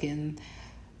of fucking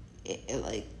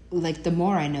like the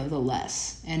more I know, the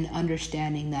less. And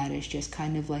understanding that is just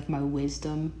kind of like my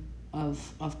wisdom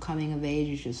of coming of age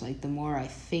is just like the more I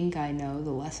think I know,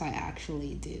 the less I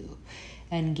actually do.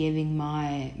 And giving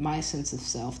my sense of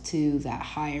self to that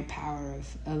higher power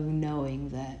of knowing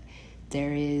that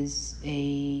there is a,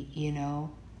 you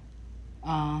know,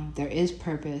 there is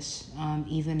purpose,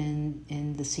 even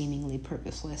in the seemingly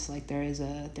purposeless. Like there is.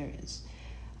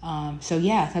 So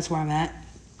yeah, that's where I'm at.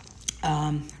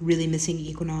 Really missing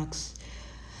equinox,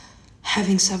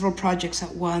 having several projects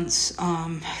at once,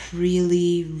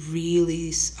 really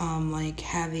like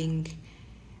having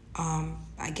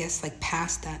I guess like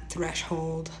past that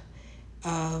threshold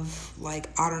of like,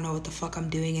 I don't know what the fuck I'm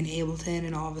doing in Ableton,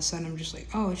 and all of a sudden I'm just like,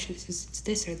 oh, it's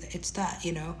this or it's that,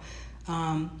 you know.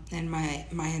 And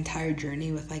my entire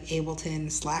journey with like Ableton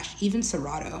 / even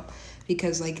Serato,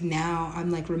 because like now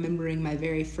I'm like remembering my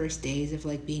very first days of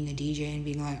like being a DJ and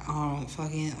being like, oh,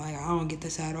 fucking, like I don't get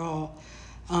this at all.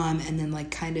 And then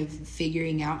like kind of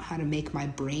figuring out how to make my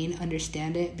brain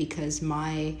understand it, because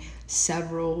my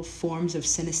several forms of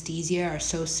synesthesia are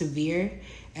so severe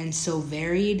and so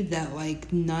varied that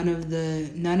like none of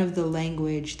the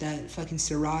language that fucking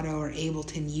Serato or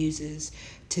Ableton uses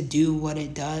to do what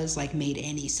it does like made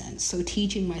any sense. So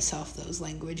teaching myself those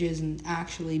languages and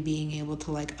actually being able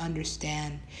to like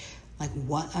understand like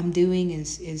what I'm doing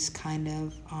is kind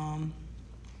of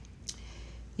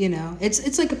you know,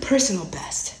 it's like a personal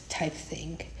best type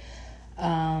thing.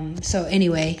 So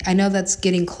anyway, I know that's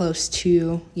getting close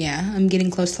to, I'm getting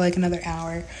close to like another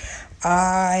hour.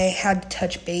 I had to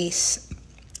touch base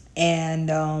and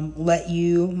let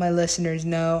you, my listeners,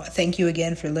 know. Thank you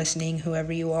again for listening,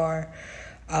 whoever you are.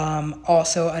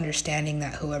 Also understanding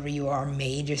that whoever you are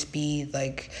may just be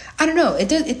like, I don't know,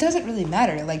 it doesn't really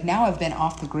matter. Like now I've been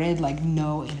off the grid, like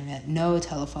no internet, no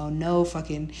telephone, no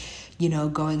fucking, you know,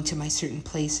 going to my certain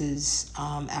places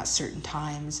at certain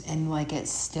times, and like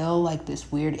it's still like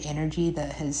this weird energy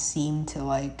that has seemed to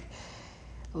like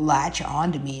latch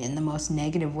onto me in the most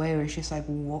negative way, where it's just like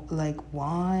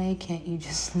why can't you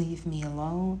just leave me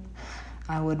alone?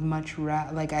 I would much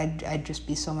rather, like I'd just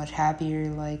be so much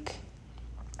happier like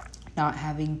not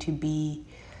having to be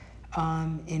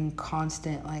in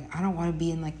constant, like I don't want to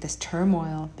be in like this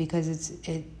turmoil, because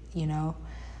it you know,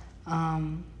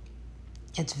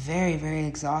 it's very, very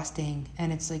exhausting,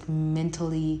 and it's like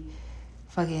mentally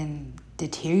fucking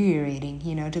deteriorating,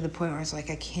 you know, to the point where it's like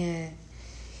I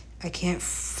can't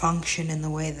function in the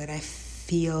way that I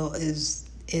feel is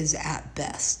at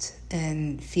best,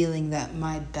 and feeling that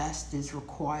my best is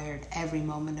required every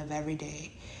moment of every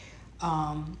day.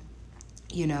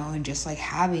 You know, and just like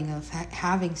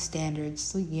having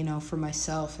standards, you know, for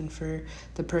myself and for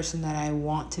the person that I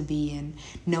want to be, and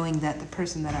knowing that the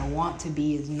person that I want to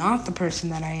be is not the person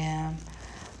that I am.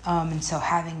 And so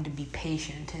having to be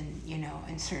patient and, you know,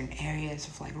 in certain areas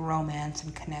of like romance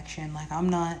and connection, like I'm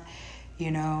not,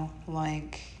 you know,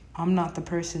 like I'm not the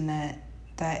person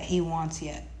that he wants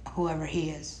yet, whoever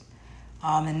he is.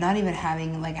 And not even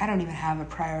having, like, I don't even have a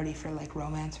priority for, like,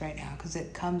 romance right now, because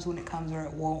it comes when it comes, or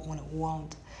it won't when it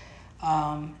won't.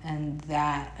 And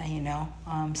that, you know,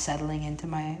 settling into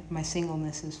my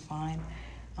singleness is fine.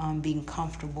 being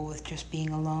comfortable with just being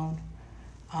alone,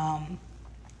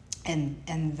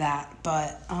 and that.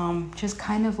 But just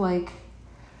kind of like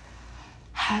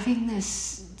having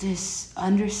this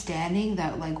understanding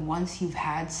that like once you've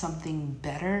had something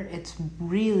better, it's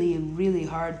really, really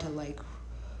hard to like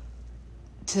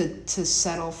to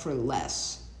settle for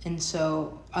less. And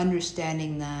so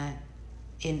understanding that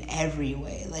in every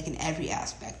way, like in every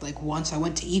aspect. Like once I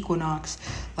went to Equinox,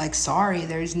 like sorry,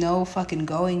 there's no fucking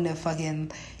going to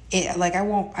fucking it. Like I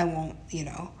won't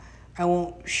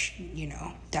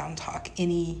down talk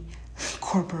any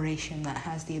corporation that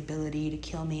has the ability to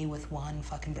kill me with one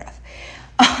fucking breath.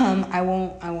 I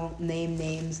won't name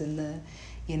names and the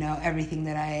everything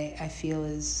that I feel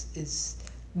is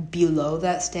below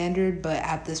that standard, but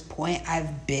at this point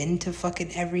I've been to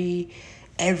fucking every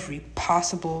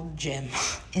possible gym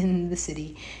in the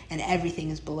city, and everything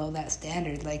is below that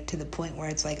standard, like to the point where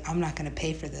it's like I'm not going to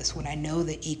pay for this when I know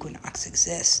that Equinox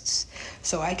exists.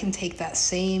 So I can take that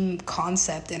same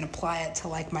concept and apply it to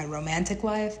like my romantic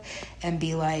life and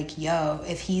be like, yo,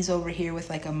 if he's over here with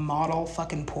like a model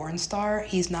fucking porn star,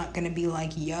 he's not going to be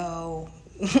like, yo,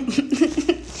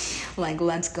 like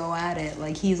let's go at it.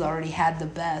 Like he's already had the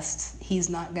best. He's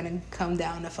not going to come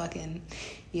down to fucking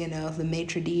the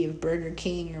maitre d' of Burger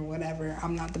King or whatever.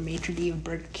 I'm not the maitre d' of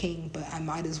Burger King, but I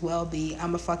might as well be.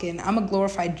 I'm a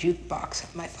glorified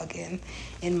jukebox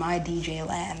in my DJ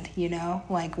land,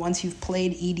 Like, once you've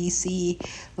played EDC,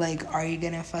 like, are you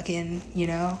gonna fucking,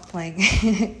 like,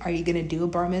 are you gonna do a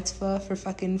bar mitzvah for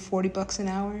fucking $40 an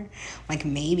hour? Like,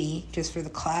 maybe, just for the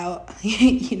clout,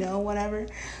 whatever.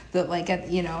 But, like,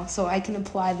 so I can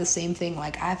apply the same thing.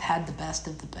 Like, I've had the best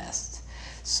of the best.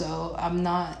 So I'm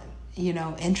not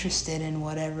interested in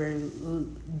whatever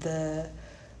the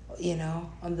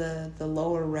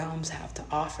lower realms have to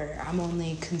offer. I'm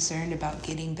only concerned about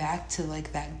getting back to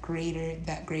like that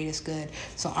greatest good.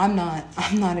 So I'm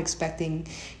not expecting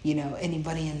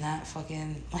anybody in that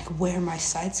fucking like where my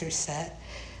sights are set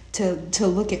to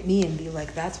look at me and be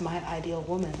like, that's my ideal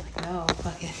woman. Like, no,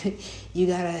 fucking you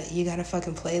gotta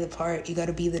fucking play the part. You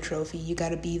gotta be the trophy. You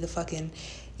gotta be the fucking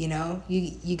you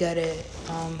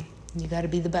gotta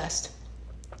be the best,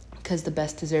 because the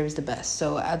best deserves the best.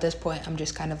 So at this point, I'm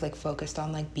just kind of like focused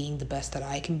on like being the best that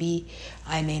I can be.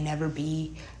 I may never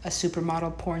be a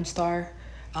supermodel porn star,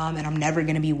 and I'm never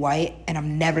gonna be white, and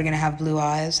I'm never gonna have blue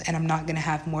eyes, and I'm not gonna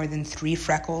have more than 3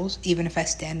 freckles. Even if I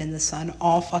stand in the sun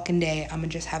all fucking day, I'm gonna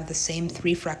just have the same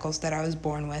 3 freckles that I was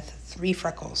born with. 3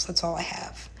 freckles, that's all I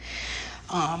have.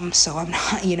 So I'm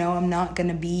not, I'm not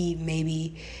gonna be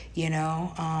maybe,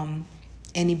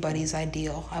 anybody's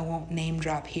ideal. I won't name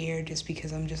drop here just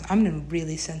because I'm in a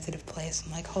really sensitive place.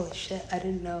 I'm like, holy shit, I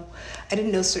didn't know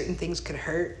certain things could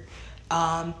hurt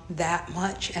that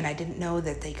much, and I didn't know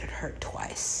that they could hurt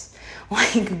twice.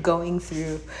 Like going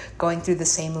through the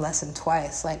same lesson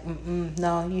twice. Like,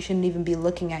 no, you shouldn't even be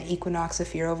looking at Equinox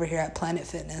if you're over here at Planet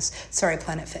Fitness. Sorry,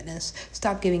 Planet Fitness.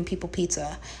 Stop giving people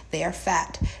pizza. They are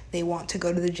fat. They want to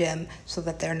go to the gym so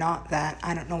that they're not that.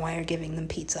 I don't know why you're giving them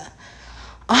pizza.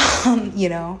 I'm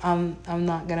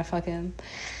not gonna fucking,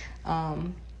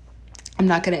 I'm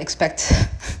not gonna expect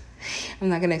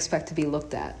to be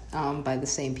looked at, by the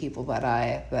same people that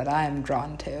I am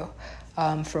drawn to,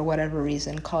 for whatever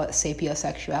reason. Call it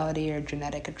sapiosexuality or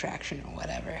genetic attraction or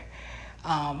whatever.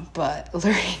 But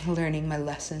learning my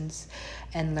lessons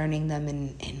and learning them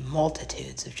in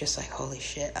multitudes of just like, holy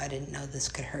shit, I didn't know this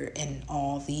could hurt in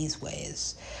all these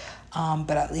ways.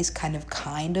 But at least kind of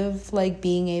like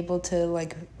being able to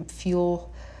like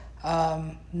fuel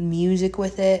music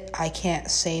with it. I can't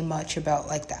say much about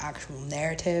like the actual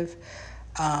narrative,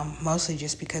 mostly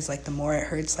just because like the more it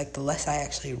hurts, like the less I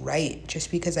actually write,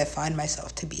 just because I find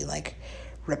myself to be like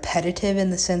repetitive in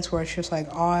the sense where it's just like,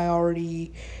 oh, I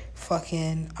already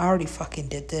fucking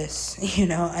did this,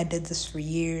 I did this for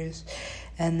years.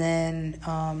 And then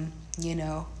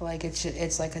like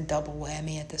it's like a double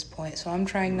whammy at this point. So I'm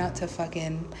trying not to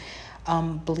fucking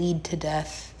bleed to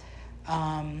death,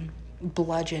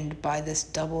 bludgeoned by this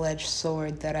double-edged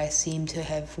sword that I seem to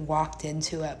have walked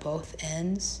into at both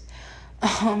ends,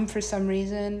 for some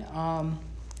reason.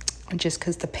 Just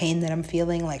because the pain that I'm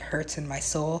feeling like hurts in my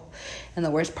soul. And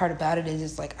the worst part about it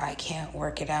is like I can't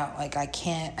work it out. Like I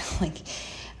can't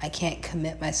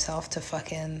commit myself to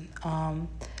fucking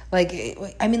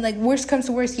like worst comes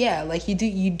to worst, yeah, like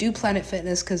you do Planet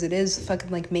Fitness because it is fucking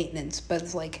like maintenance, but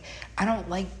it's like I don't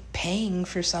like paying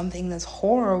for something that's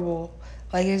horrible.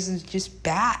 Like it's just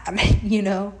bad, not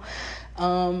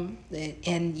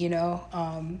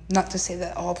to say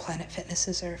that all Planet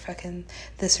Fitnesses are fucking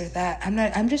this or that.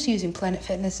 I'm just using Planet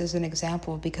Fitness as an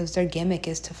example because their gimmick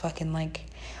is to fucking like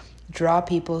draw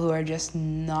people who are just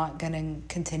not gonna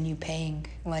continue paying.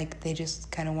 Like, they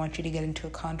just kind of want you to get into a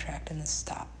contract and then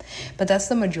stop. But that's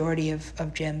the majority of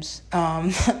gyms.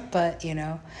 But, you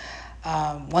know,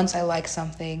 once I like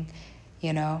something,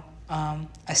 you know,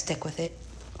 I stick with it.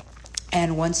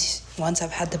 And once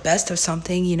I've had the best of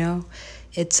something, you know,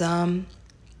 it's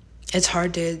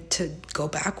hard to go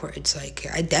backwards. Like,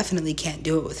 I definitely can't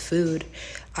do it with food.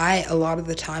 A lot of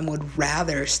the time would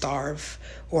rather starve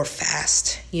or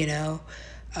fast, you know,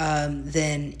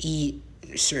 than eat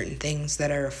certain things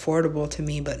that are affordable to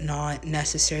me but not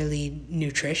necessarily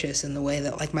nutritious in the way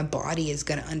that, like, my body is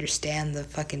going to understand the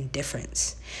fucking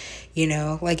difference, you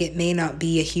know? Like, it may not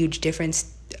be a huge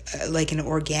difference, like an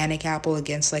organic apple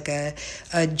against, like, a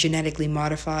genetically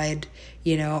modified,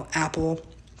 you know, apple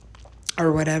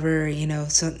or whatever, you know,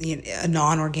 so, you know, a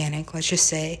non-organic, let's just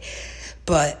say.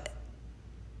 But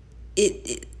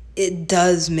it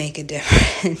does make a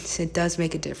difference. It does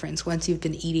make a difference once you've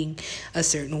been eating a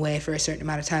certain way for a certain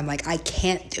amount of time. Like, I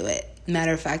can't do it.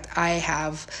 Matter of fact, I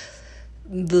have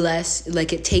less,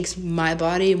 like, it takes my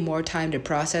body more time to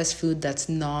process food that's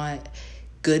not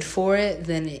good for it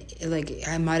than like,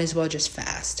 I might as well just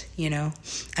fast, you know?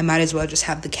 I might as well just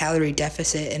have the calorie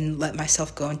deficit and let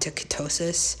myself go into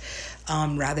ketosis,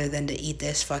 rather than to eat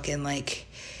this fucking, like,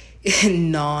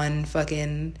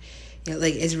 non-fucking, you know,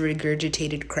 like, it's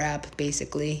regurgitated crap,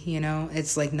 basically, you know?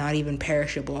 It's, like, not even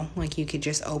perishable. Like, you could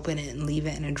just open it and leave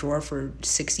it in a drawer for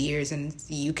 6 years, and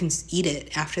you can eat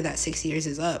it after that 6 years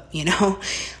is up, you know?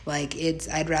 Like,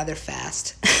 I'd rather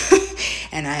fast.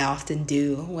 And I often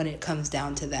do when it comes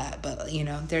down to that. But, you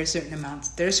know, there are certain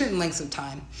lengths of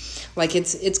time. Like,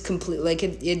 it's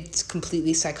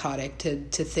completely psychotic to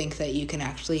think that you can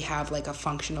actually have, like, a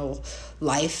functional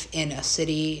life in a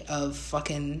city of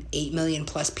fucking 8 million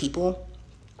plus people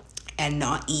and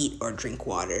not eat or drink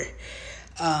water.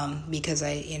 Because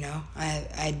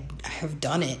I have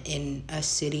done it in a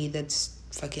city that's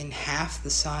fucking half the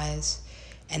size.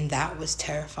 And that was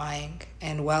terrifying.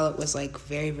 And while it was, like,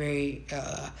 very, very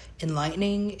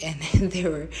enlightening, and there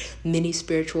were many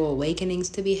spiritual awakenings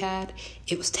to be had,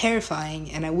 it was terrifying.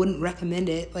 And I wouldn't recommend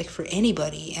it, like, for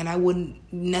anybody. And I wouldn't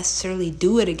necessarily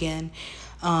do it again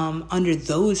under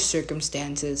those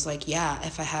circumstances. Like, yeah,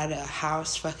 if I had a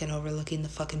house fucking overlooking the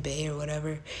fucking bay or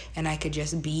whatever, and I could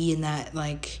just be in that,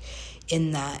 like,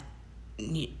 in that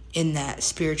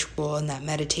spiritual and that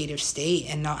meditative state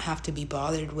and not have to be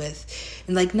bothered with,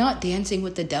 and, like, not dancing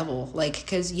with the devil, like,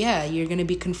 because, yeah, you're gonna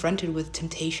be confronted with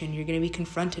temptation, you're gonna be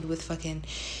confronted with fucking,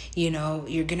 you know,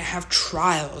 you're gonna have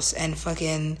trials, and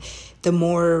fucking the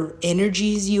more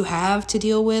energies you have to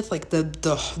deal with, like,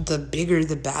 the bigger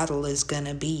the battle is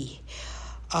gonna be.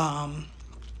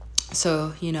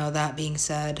 So, you know, that being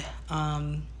said,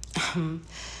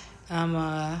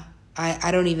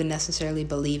 I don't even necessarily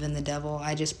believe in the devil.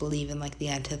 I just believe in, like, the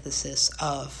antithesis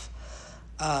of,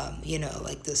 you know,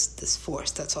 like, this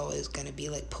force that's always going to be,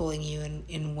 like, pulling you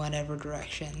in whatever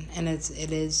direction. And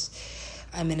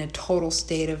I'm in a total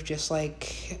state of just,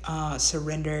 like,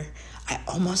 surrender. I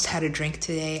almost had a drink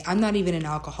today. I'm not even an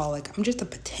alcoholic. I'm just a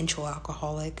potential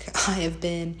alcoholic. I have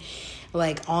been,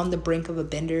 like, on the brink of a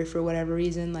bender for whatever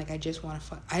reason. Like, I just want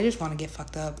to get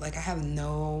fucked up. Like, I have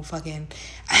no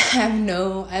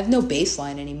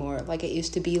baseline anymore. Like, it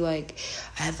used to be like,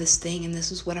 I have this thing and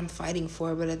this is what I'm fighting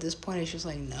for. But at this point, it's just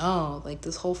like, no, like,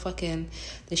 this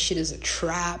shit is a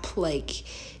trap. Like,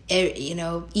 you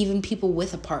know, even people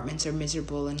with apartments are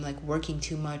miserable and, like, working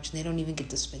too much, and they don't even get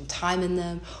to spend time in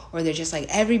them, or they're just like,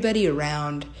 everybody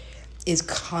around is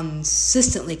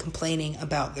consistently complaining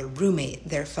about their roommate,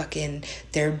 their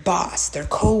boss, their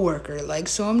coworker. Like,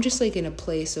 so I'm just, like, in a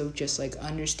place of just, like,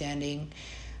 understanding,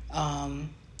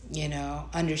 you know,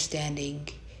 understanding,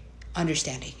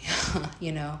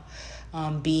 you know,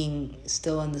 being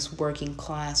still in this working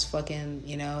class fucking,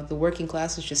 you know, the working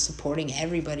class is just supporting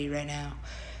everybody right now.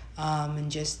 And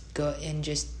just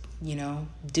you know,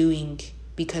 doing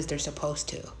because they're supposed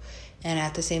to. And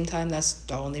at the same time, that's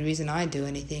the only reason I do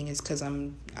anything is because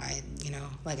you know,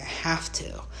 like, I have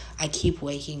to. I keep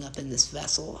waking up in this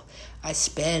vessel. I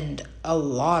spend a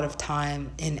lot of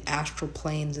time in astral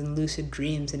planes and lucid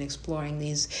dreams and exploring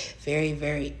these very,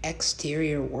 very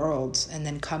exterior worlds, and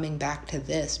then coming back to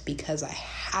this because I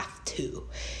have to.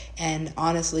 And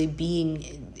honestly,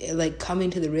 coming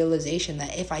to the realization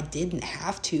that if I didn't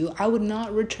have to, I would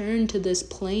not return to this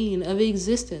plane of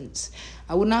existence.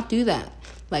 I would not do that.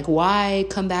 Like, why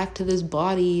come back to this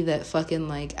body that fucking,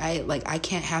 I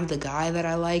can't have the guy that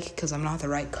I like because I'm not the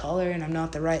right color and I'm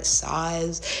not the right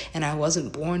size and I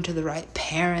wasn't born to the right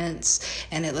parents,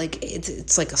 and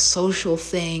it's like a social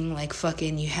thing. Like,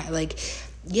 fucking, you have, like,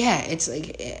 yeah, it's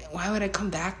like, why would I come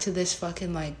back to this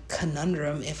fucking, like,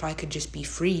 conundrum if I could just be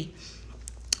free?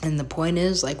 And the point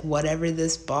is, like, whatever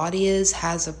this body is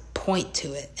has a point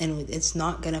to it, and it's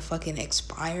not gonna fucking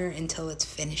expire until it's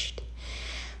finished.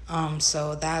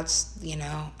 So that's,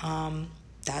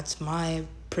 that's my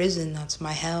prison, that's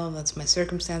my hell, that's my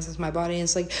circumstance, that's my body. And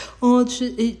it's like, oh,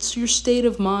 it's your state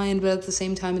of mind, but at the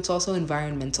same time, it's also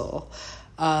environmental.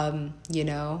 I'm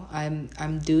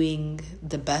doing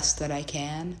the best that I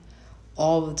can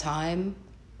all the time,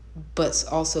 but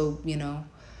also,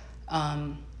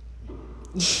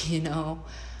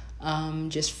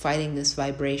 just fighting this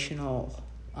vibrational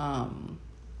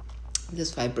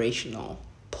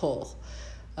pull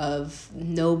of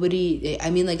nobody. I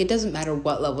mean, like, it doesn't matter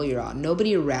what level you're on.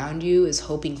 Nobody around you is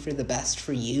hoping for the best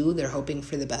for you. They're hoping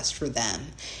for the best for them.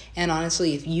 And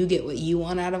honestly, if you get what you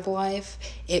want out of life,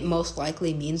 it most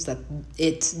likely means that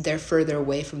they're further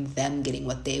away from them getting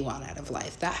what they want out of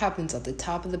life. That happens at the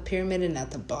top of the pyramid and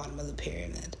at the bottom of the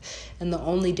pyramid. And the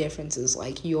only difference is,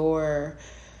 like, your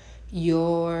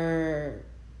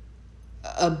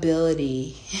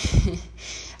ability,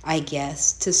 I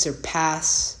guess, to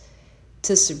surpass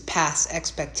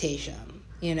expectation.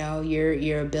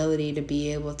 Your ability to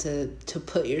be able to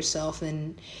put yourself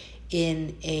in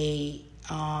a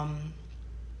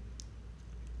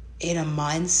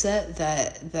mindset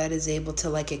that is able to,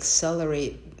 like,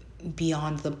 accelerate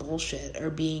beyond the bullshit, or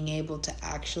being able to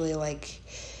actually, like,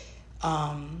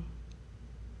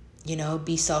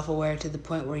 be self-aware to the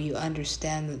point where you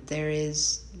understand that there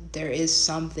is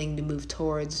something to move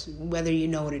towards, whether you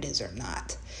know what it is or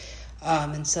not.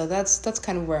 And so that's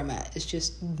kind of where I'm at. It's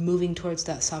just moving towards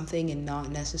that something, and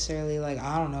not necessarily, like,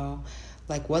 I don't know,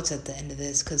 like, what's at the end of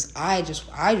this, because I just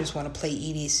want to play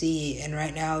EDC. And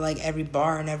right now, like, every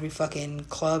bar and every fucking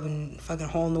club and fucking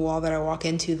hole in the wall that I walk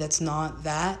into that's not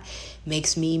that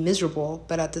makes me miserable.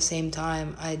 But at the same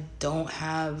time, I don't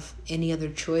have any other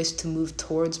choice to move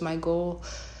towards my goal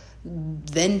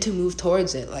than to move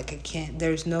towards it. Like, I can't,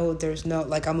 there's no,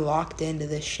 like, I'm locked into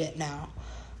this shit now.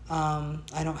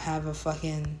 I don't have a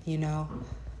fucking,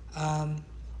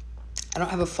 I don't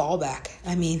have a fallback.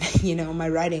 I mean, my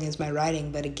writing is my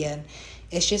writing, but again,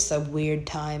 it's just a weird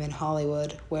time in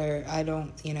Hollywood where I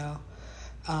don't,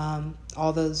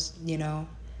 all those,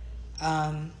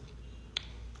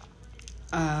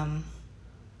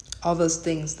 all those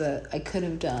things that I could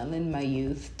have done in my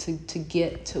youth to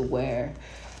get to where,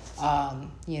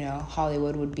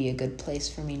 Hollywood would be a good place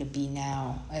for me to be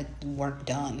now. Weren't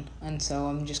done. And so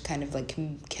I'm just kind of, like,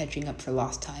 catching up for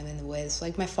lost time in the ways.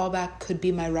 Like, my fallback could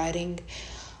be my writing,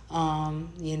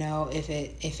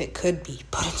 if it could be,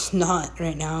 but it's not.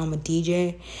 Right now I'm a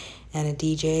DJ, and a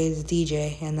DJ is a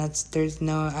DJ, and I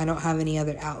don't have any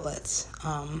other outlets.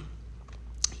 I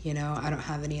don't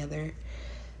have any other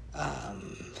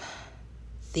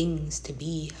things to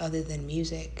be other than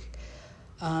music.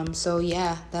 So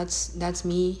yeah, that's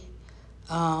me.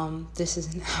 This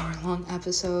is an hour-long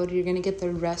episode. You're gonna get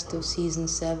the rest of season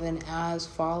 7 as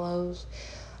follows.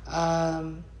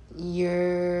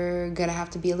 You're gonna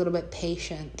have to be a little bit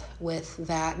patient with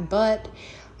that, but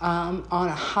on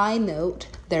a high note,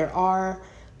 there are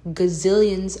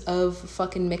gazillions of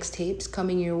fucking mixtapes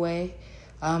coming your way.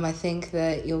 I think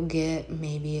that you'll get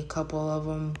maybe a couple of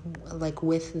them, like,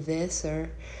 with this, or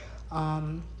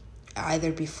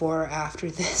either before or after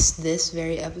this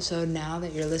very episode now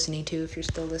that you're listening to, if you're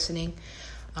still listening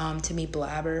to me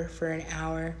blabber for an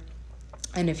hour.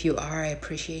 And if you are, I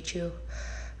appreciate you,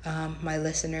 my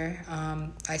listener.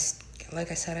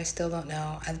 Like I said, I still don't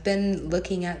know. I've been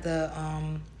looking at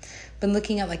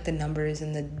like the numbers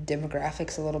and the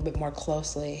demographics a little bit more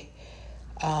closely,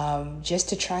 just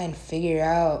to try and figure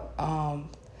out,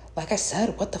 like I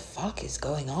said, what the fuck is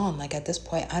going on. Like, at this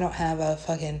point, I don't have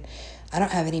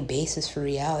any basis for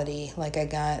reality. Like, I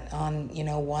got on,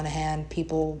 one hand,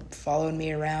 people following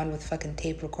me around with fucking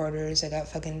tape recorders. I got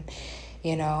fucking,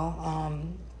 it's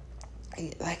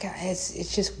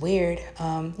just weird.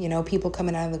 People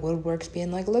coming out of the woodworks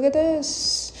being like, look at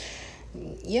this.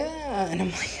 Yeah. And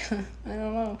I'm like, I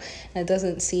don't know. And it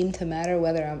doesn't seem to matter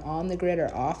whether I'm on the grid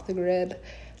or off the grid.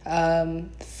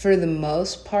 For the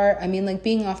most part, I mean, like,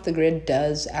 being off the grid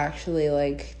does actually,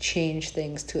 like, change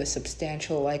things to a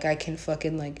substantial, like, I can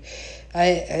fucking, like,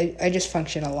 I just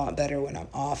function a lot better when I'm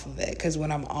off of it, because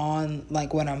when I'm on,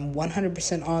 like, when I'm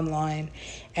 100% online,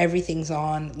 everything's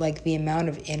on, like, the amount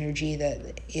of energy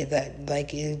that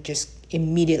like, it just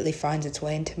immediately finds its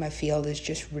way into my field is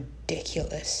just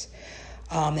ridiculous,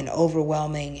 and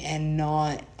overwhelming, and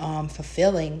not,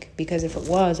 fulfilling, because if it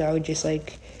was, I would just,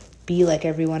 like, be like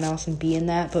everyone else and be in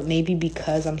that. But maybe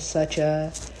because I'm such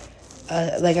a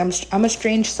I'm a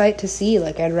strange sight to see.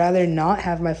 Like, I'd rather not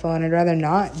have my phone. I'd rather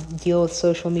not deal with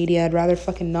social media. I'd rather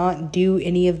fucking not do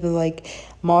any of the, like,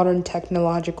 modern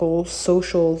technological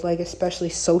social, like, especially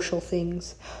social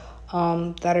things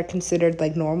that are considered,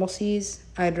 like, normalcies.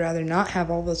 I'd rather not have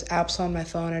all those apps on my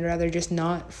phone. I'd rather just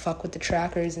not fuck with the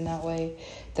trackers in that way,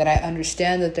 that I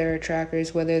understand that there are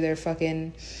trackers, whether they're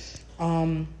fucking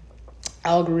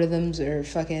algorithms or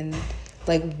fucking,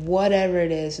 like, whatever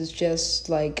it is. It's just,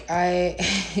 like, I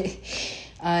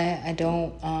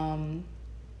don't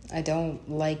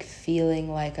like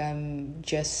feeling like I'm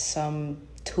just some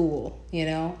tool, you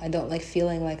know? I don't like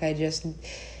feeling like I just,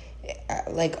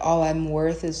 like, all I'm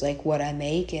worth is, like, what I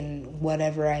make, and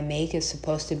whatever I make is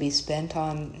supposed to be spent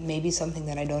on maybe something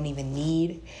that I don't even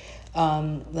need.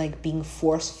 Like, being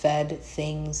force-fed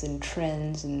things and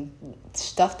trends and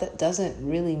stuff that doesn't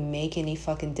really make any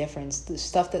fucking difference. The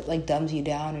stuff that, like, dumbs you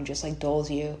down and just, like, dulls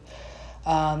you,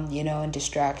 you know, and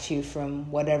distracts you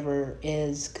from whatever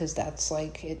is, because that's,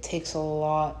 like, it takes a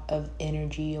lot of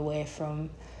energy away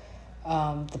from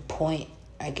the point,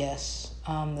 I guess,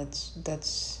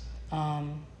 that's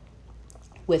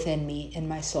within me, in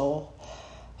my soul.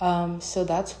 So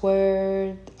that's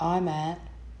where I'm at,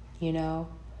 you know.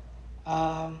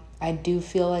 I do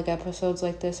feel like episodes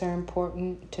like this are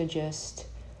important to just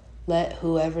let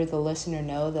whoever the listener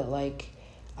know that, like,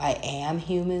 I am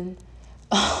human.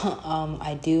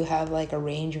 I do have, like, a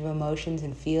range of emotions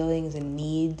and feelings and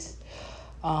needs,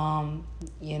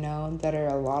 you know, that are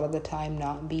a lot of the time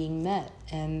not being met.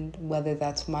 And whether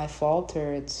that's my fault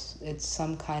or it's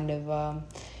some kind of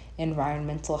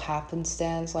environmental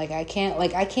happenstance, like, I can't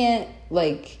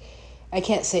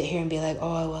sit here and be like,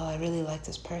 oh, well, I really like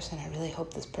this person. I really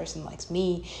hope this person likes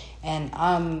me. And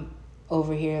I'm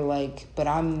over here, like, but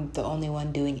I'm the only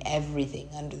one doing everything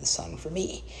under the sun for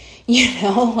me. You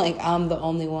know, like, I'm the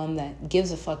only one that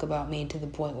gives a fuck about me, to the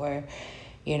point where,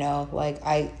 you know, like,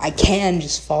 I can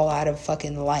just fall out of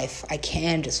fucking life. I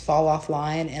can just fall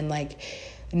offline and, like,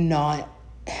 not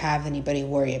have anybody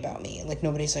worry about me. Like,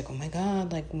 nobody's like, oh my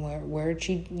God, like, where'd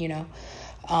she, you know?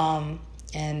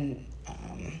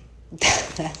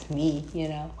 That's me, you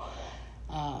know.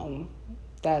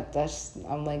 That's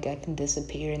I'm like, I can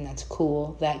disappear, and that's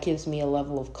cool. That gives me a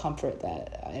level of comfort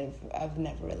that I've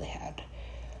never really had.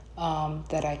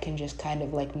 That I can just kind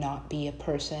of, like, not be a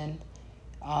person,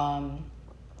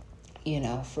 you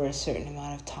know, for a certain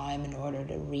amount of time in order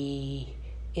to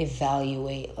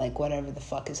reevaluate, like, whatever the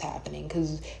fuck is happening.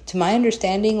 Because to my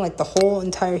understanding, like, the whole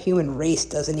entire human race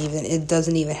doesn't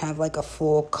even have, like, a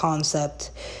full concept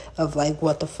of, like,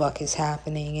 what the fuck is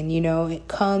happening. And, you know, it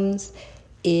comes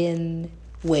in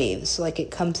waves, like, it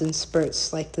comes in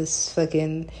spurts, like this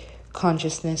fucking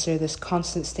consciousness or this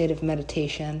constant state of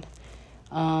meditation.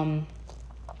 And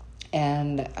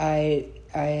I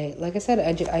like I said,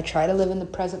 I try to live in the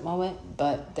present moment,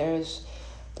 but there's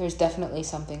definitely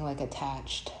something, like,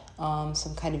 attached,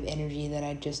 some kind of energy that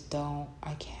I just I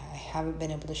haven't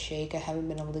been able to shake. I haven't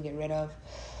been able to get rid of,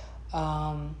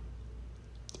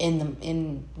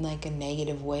 in like a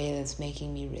negative way that's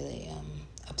making me really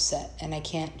upset. And I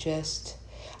can't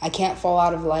fall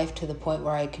out of life to the point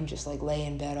where I can just, like, lay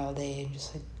in bed all day and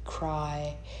just, like,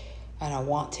 cry, and I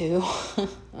want to.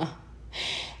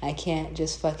 I can't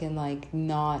just fucking, like,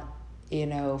 not, you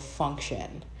know,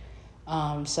 function.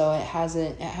 So it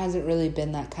hasn't really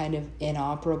been that kind of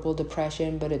inoperable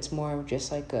depression, but it's more of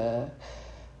just like a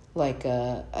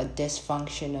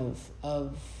dysfunction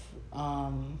of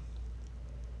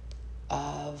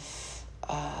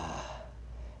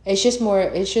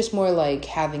it's just more like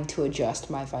having to adjust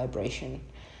my vibration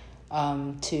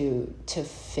to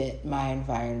fit my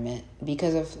environment,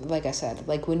 because of, like I said,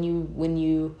 like, when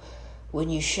you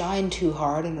shine too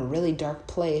hard in a really dark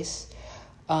place,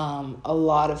 a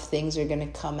lot of things are going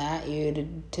to come at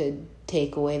you to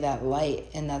take away that light.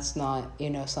 And that's not, you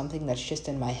know, something that's just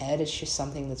in my head. It's just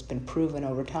something that's been proven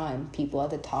over time. People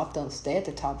at the top don't stay at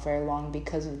the top very long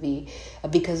because of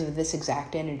this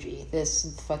exact energy.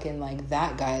 This fucking, like,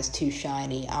 that guy is too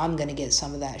shiny, I'm going to get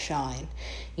some of that shine,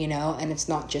 you know? And it's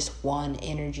not just one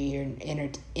energy or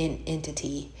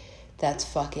entity that's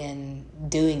fucking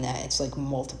doing that. It's, like,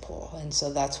 multiple. And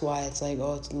so that's why it's like,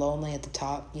 oh, it's lonely at the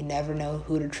top. You never know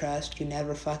who to trust. You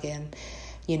never fucking,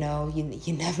 you know,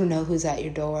 you never know who's at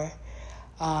your door.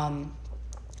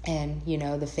 And, you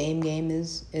know, the fame game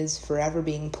is forever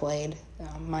being played.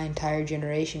 My entire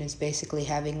generation is basically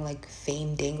having, like,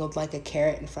 fame dangled like a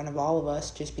carrot in front of all of us,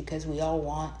 just because we all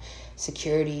want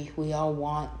security. We all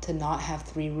want to not have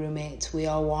 3 roommates. We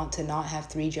all want to not have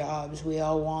 3 jobs. We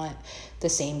all want the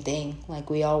same thing. Like,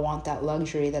 we all want that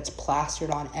luxury that's plastered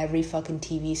on every fucking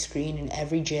TV screen in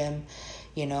every gym.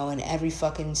 you know, in every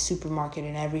fucking supermarket,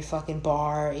 in every fucking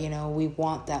bar, you know, we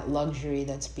want that luxury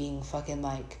that's being fucking,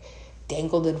 like,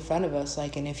 dangled in front of us,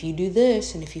 like, and if you do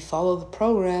this, and if you follow the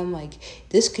program, like,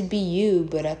 this could be you,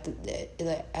 but at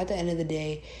the end of the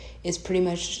day, it's pretty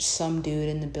much some dude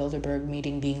in the Bilderberg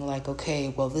meeting being like,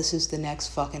 okay, well, this is the next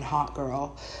fucking hot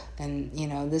girl, and, you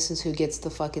know, this is who gets the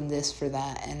fucking this for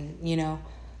that, and, you know,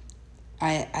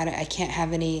 I can't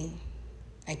have any,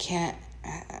 I can't,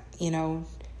 you know,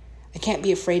 I can't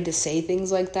be afraid to say things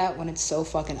like that when it's so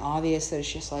fucking obvious that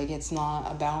it's just, like, it's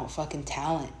not about fucking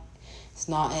talent. It's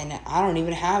not, and I don't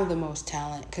even have the most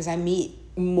talent, because I meet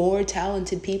more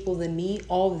talented people than me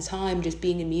all the time, just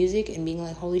being in music and being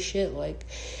like, holy shit, like,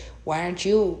 why aren't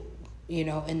you, you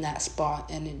know, in that spot?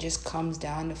 And it just comes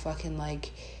down to fucking,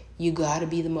 like, you gotta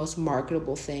be the most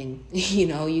marketable thing, you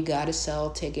know, you gotta sell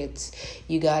tickets,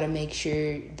 you gotta make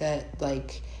sure that,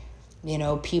 like, you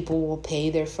know, people will pay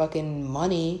their fucking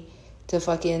money to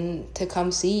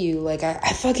come see you. Like,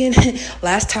 I fucking,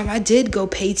 last time I did go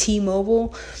pay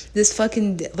T-Mobile, this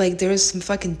fucking, like, there was some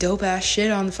fucking dope-ass shit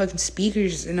on the fucking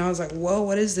speakers, and I was like, whoa,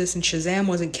 what is this? And Shazam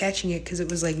wasn't catching it, because it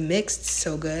was, like, mixed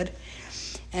so good,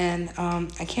 and,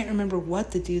 I can't remember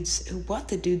what the dude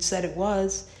said it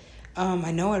was.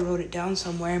 I know I wrote it down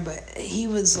somewhere, but he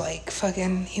was like,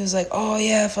 oh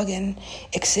yeah, fucking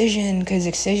Excision, because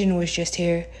Excision was just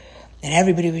here, and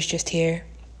everybody was just here.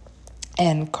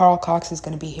 And Carl Cox is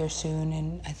going to be here soon,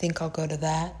 and I think I'll go to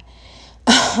that.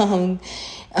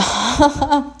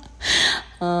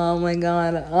 Oh my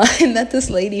God. I met this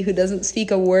lady who doesn't speak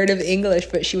a word of English,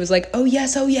 but she was like, oh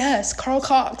yes, Carl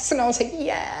Cox. And I was like,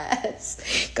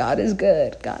 yes, God is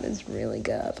good. God is really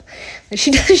good. And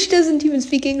she doesn't even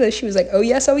speak English. She was like, oh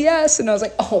yes. And I was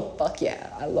like, oh, fuck yeah.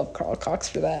 I love Carl Cox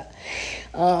for that.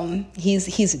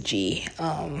 He's a G.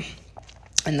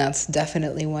 And that's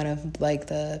definitely one of, like,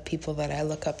 the people that I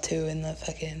look up to in the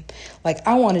fucking, like,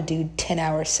 I want to do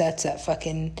 10-hour sets at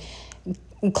fucking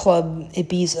Club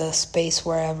Ibiza, Space,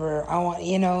 wherever. I want,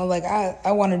 you know, like,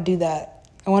 I want to do that.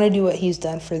 I want to do what he's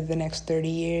done for the next 30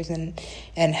 years and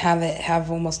have it have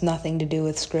almost nothing to do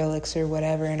with Skrillex or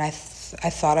whatever. And I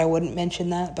thought I wouldn't mention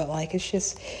that, but, like, it's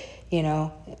just, you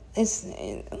know, it's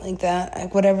like that.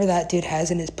 Like, whatever that dude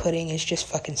has in his pudding is just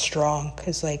fucking strong,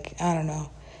 because, like, I don't know,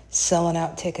 selling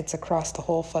out tickets across the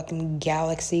whole fucking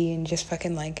galaxy, and just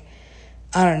fucking, like,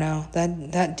 I don't know,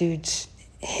 that dude's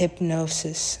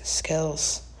hypnosis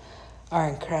skills are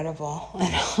incredible.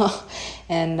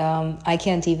 And I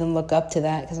can't even look up to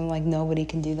that, because I'm like, nobody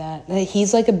can do that.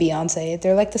 He's like a Beyonce.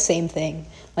 They're like the same thing.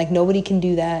 Like, nobody can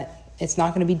do that. It's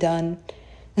not going to be done.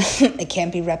 It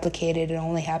can't be replicated. It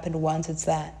only happened once. It's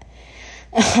that.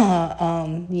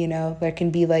 You know, there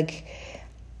can be, like,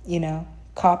 you know,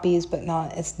 copies, but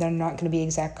they're not going to be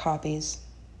exact copies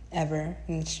ever.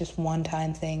 And it's just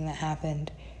one-time thing that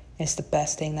happened. It's the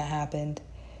best thing that happened.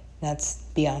 That's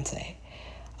Beyonce.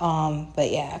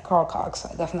 But yeah, Carl Cox.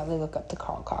 I definitely look up to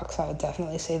Carl Cox. I would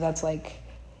definitely say that's, like,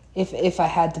 if I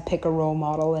had to pick a role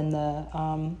model in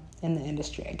the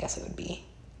industry, I guess it would be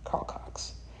Carl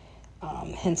Cox.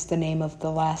 Hence the name of the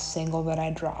last single that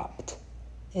I dropped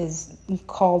is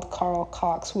called Carl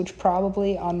Cox, which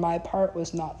probably on my part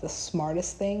was not the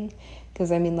smartest thing, because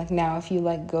I mean, like, now if you,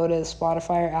 like, go to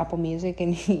Spotify or Apple Music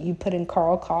and you put in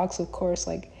Carl Cox, of course,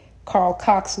 like, Carl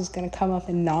Cox is going to come up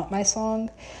and not my song.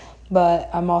 But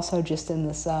I'm also just in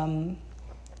this I'm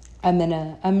in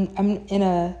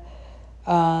a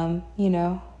you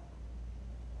know,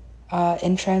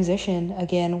 in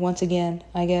transition once again,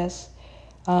 I guess,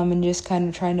 and just kind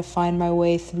of trying to find my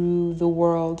way through the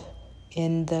world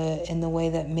in the way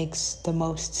that makes the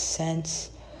most sense.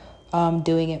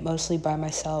 Doing it mostly by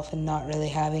myself and not really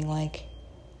having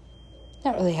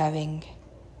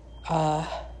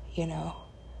you know,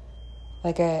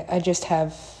 like, I just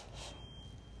have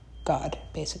God,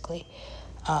 basically.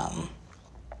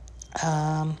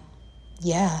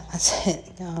 Yeah, that's it.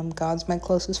 God's my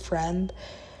closest friend.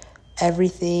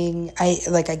 Everything,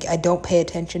 I don't pay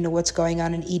attention to what's going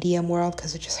on in EDM world,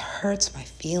 because it just hurts my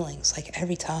feelings, like,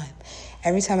 every time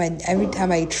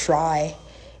I try,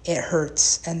 it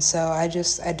hurts. And so I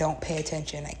don't pay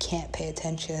attention. I can't pay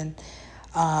attention.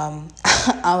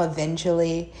 I'll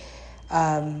eventually,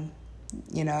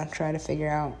 you know, try to figure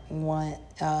out what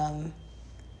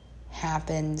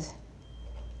happened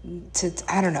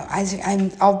I don't know.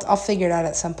 I'll figure it out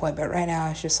at some point, but right now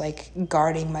it's just, like,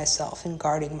 guarding myself and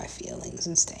guarding my feelings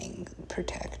and staying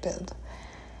protected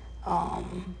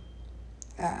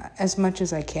as much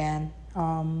as I can.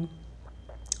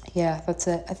 Yeah, that's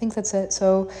it. I think that's it.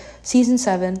 So season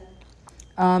 7,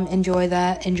 enjoy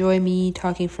that. Enjoy me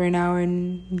talking for an hour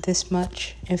and this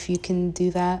much, if you can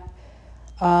do that.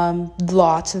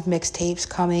 Lots of mixtapes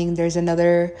coming. There is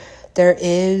another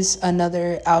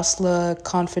Ausla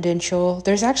Confidential.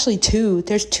 There's actually two.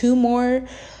 There's two more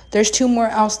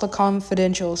Ausla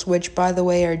Confidentials, which, by the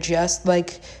way, are just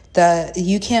like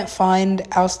you can't find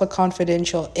Ausla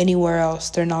Confidential anywhere else.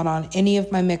 They're not on any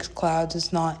of my Mixclouds.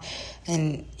 It's not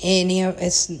in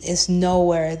it's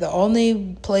nowhere. The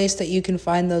only place that you can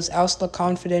find those Ausla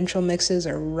Confidential mixes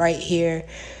are right here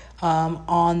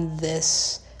on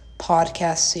this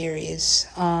podcast series.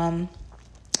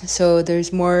 So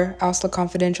there's more Ausla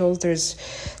Confidentials. There's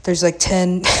like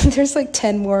 10 there's like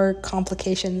 10 more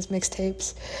Complications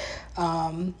mixtapes.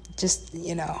 Just,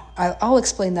 I'll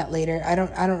explain that later. I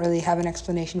don't really have an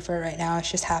explanation for it right now. It's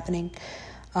just happening,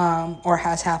 or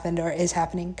has happened, or is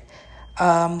happening.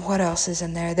 What else is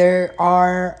in there? There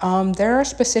are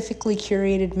specifically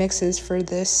curated mixes for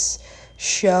this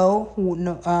show.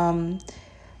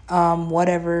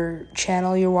 Whatever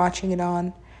channel you're watching it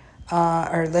on,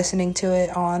 or listening to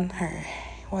it on, or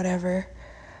whatever.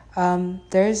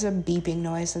 There's a beeping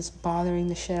noise that's bothering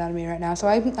the shit out of me right now. So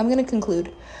I'm gonna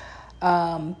conclude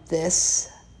this.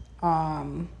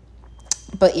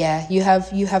 But yeah, you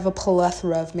have a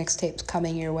plethora of mixtapes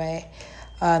coming your way,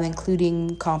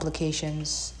 including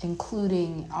Complications,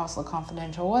 including Ausla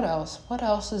Confidential. What else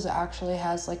actually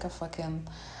has like a fucking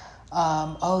the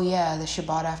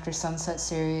Shabbat After Sunset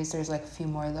series. There's like a few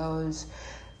more of those.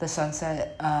 The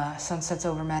Sunsets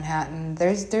Over Manhattan.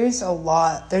 There's a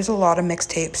lot of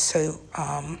mixtapes,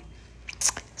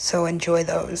 so enjoy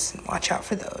those and watch out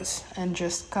for those. And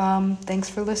just thanks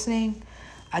for listening.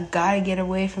 I gotta get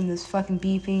away from this fucking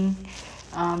beeping.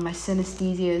 My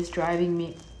synesthesia is driving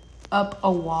me up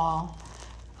a wall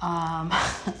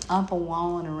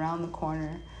and around the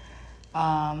corner.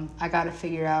 I gotta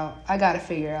figure out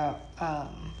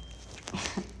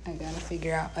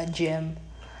a gym.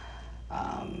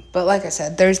 But like I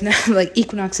said, there's no, like,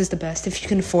 Equinox is the best. If you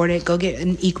can afford it, go get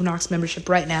an Equinox membership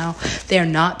right now. They are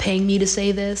not paying me to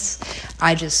say this.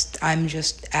 I'm just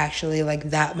actually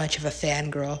like that much of a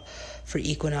fangirl for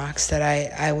Equinox that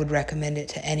I would recommend it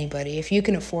to anybody. If you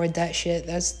can afford that shit,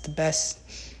 that's the best.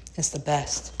 It's the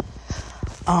best.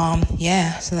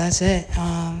 So that's it.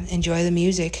 Enjoy the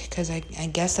music, because I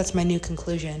guess that's my new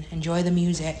conclusion. Enjoy the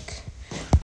music.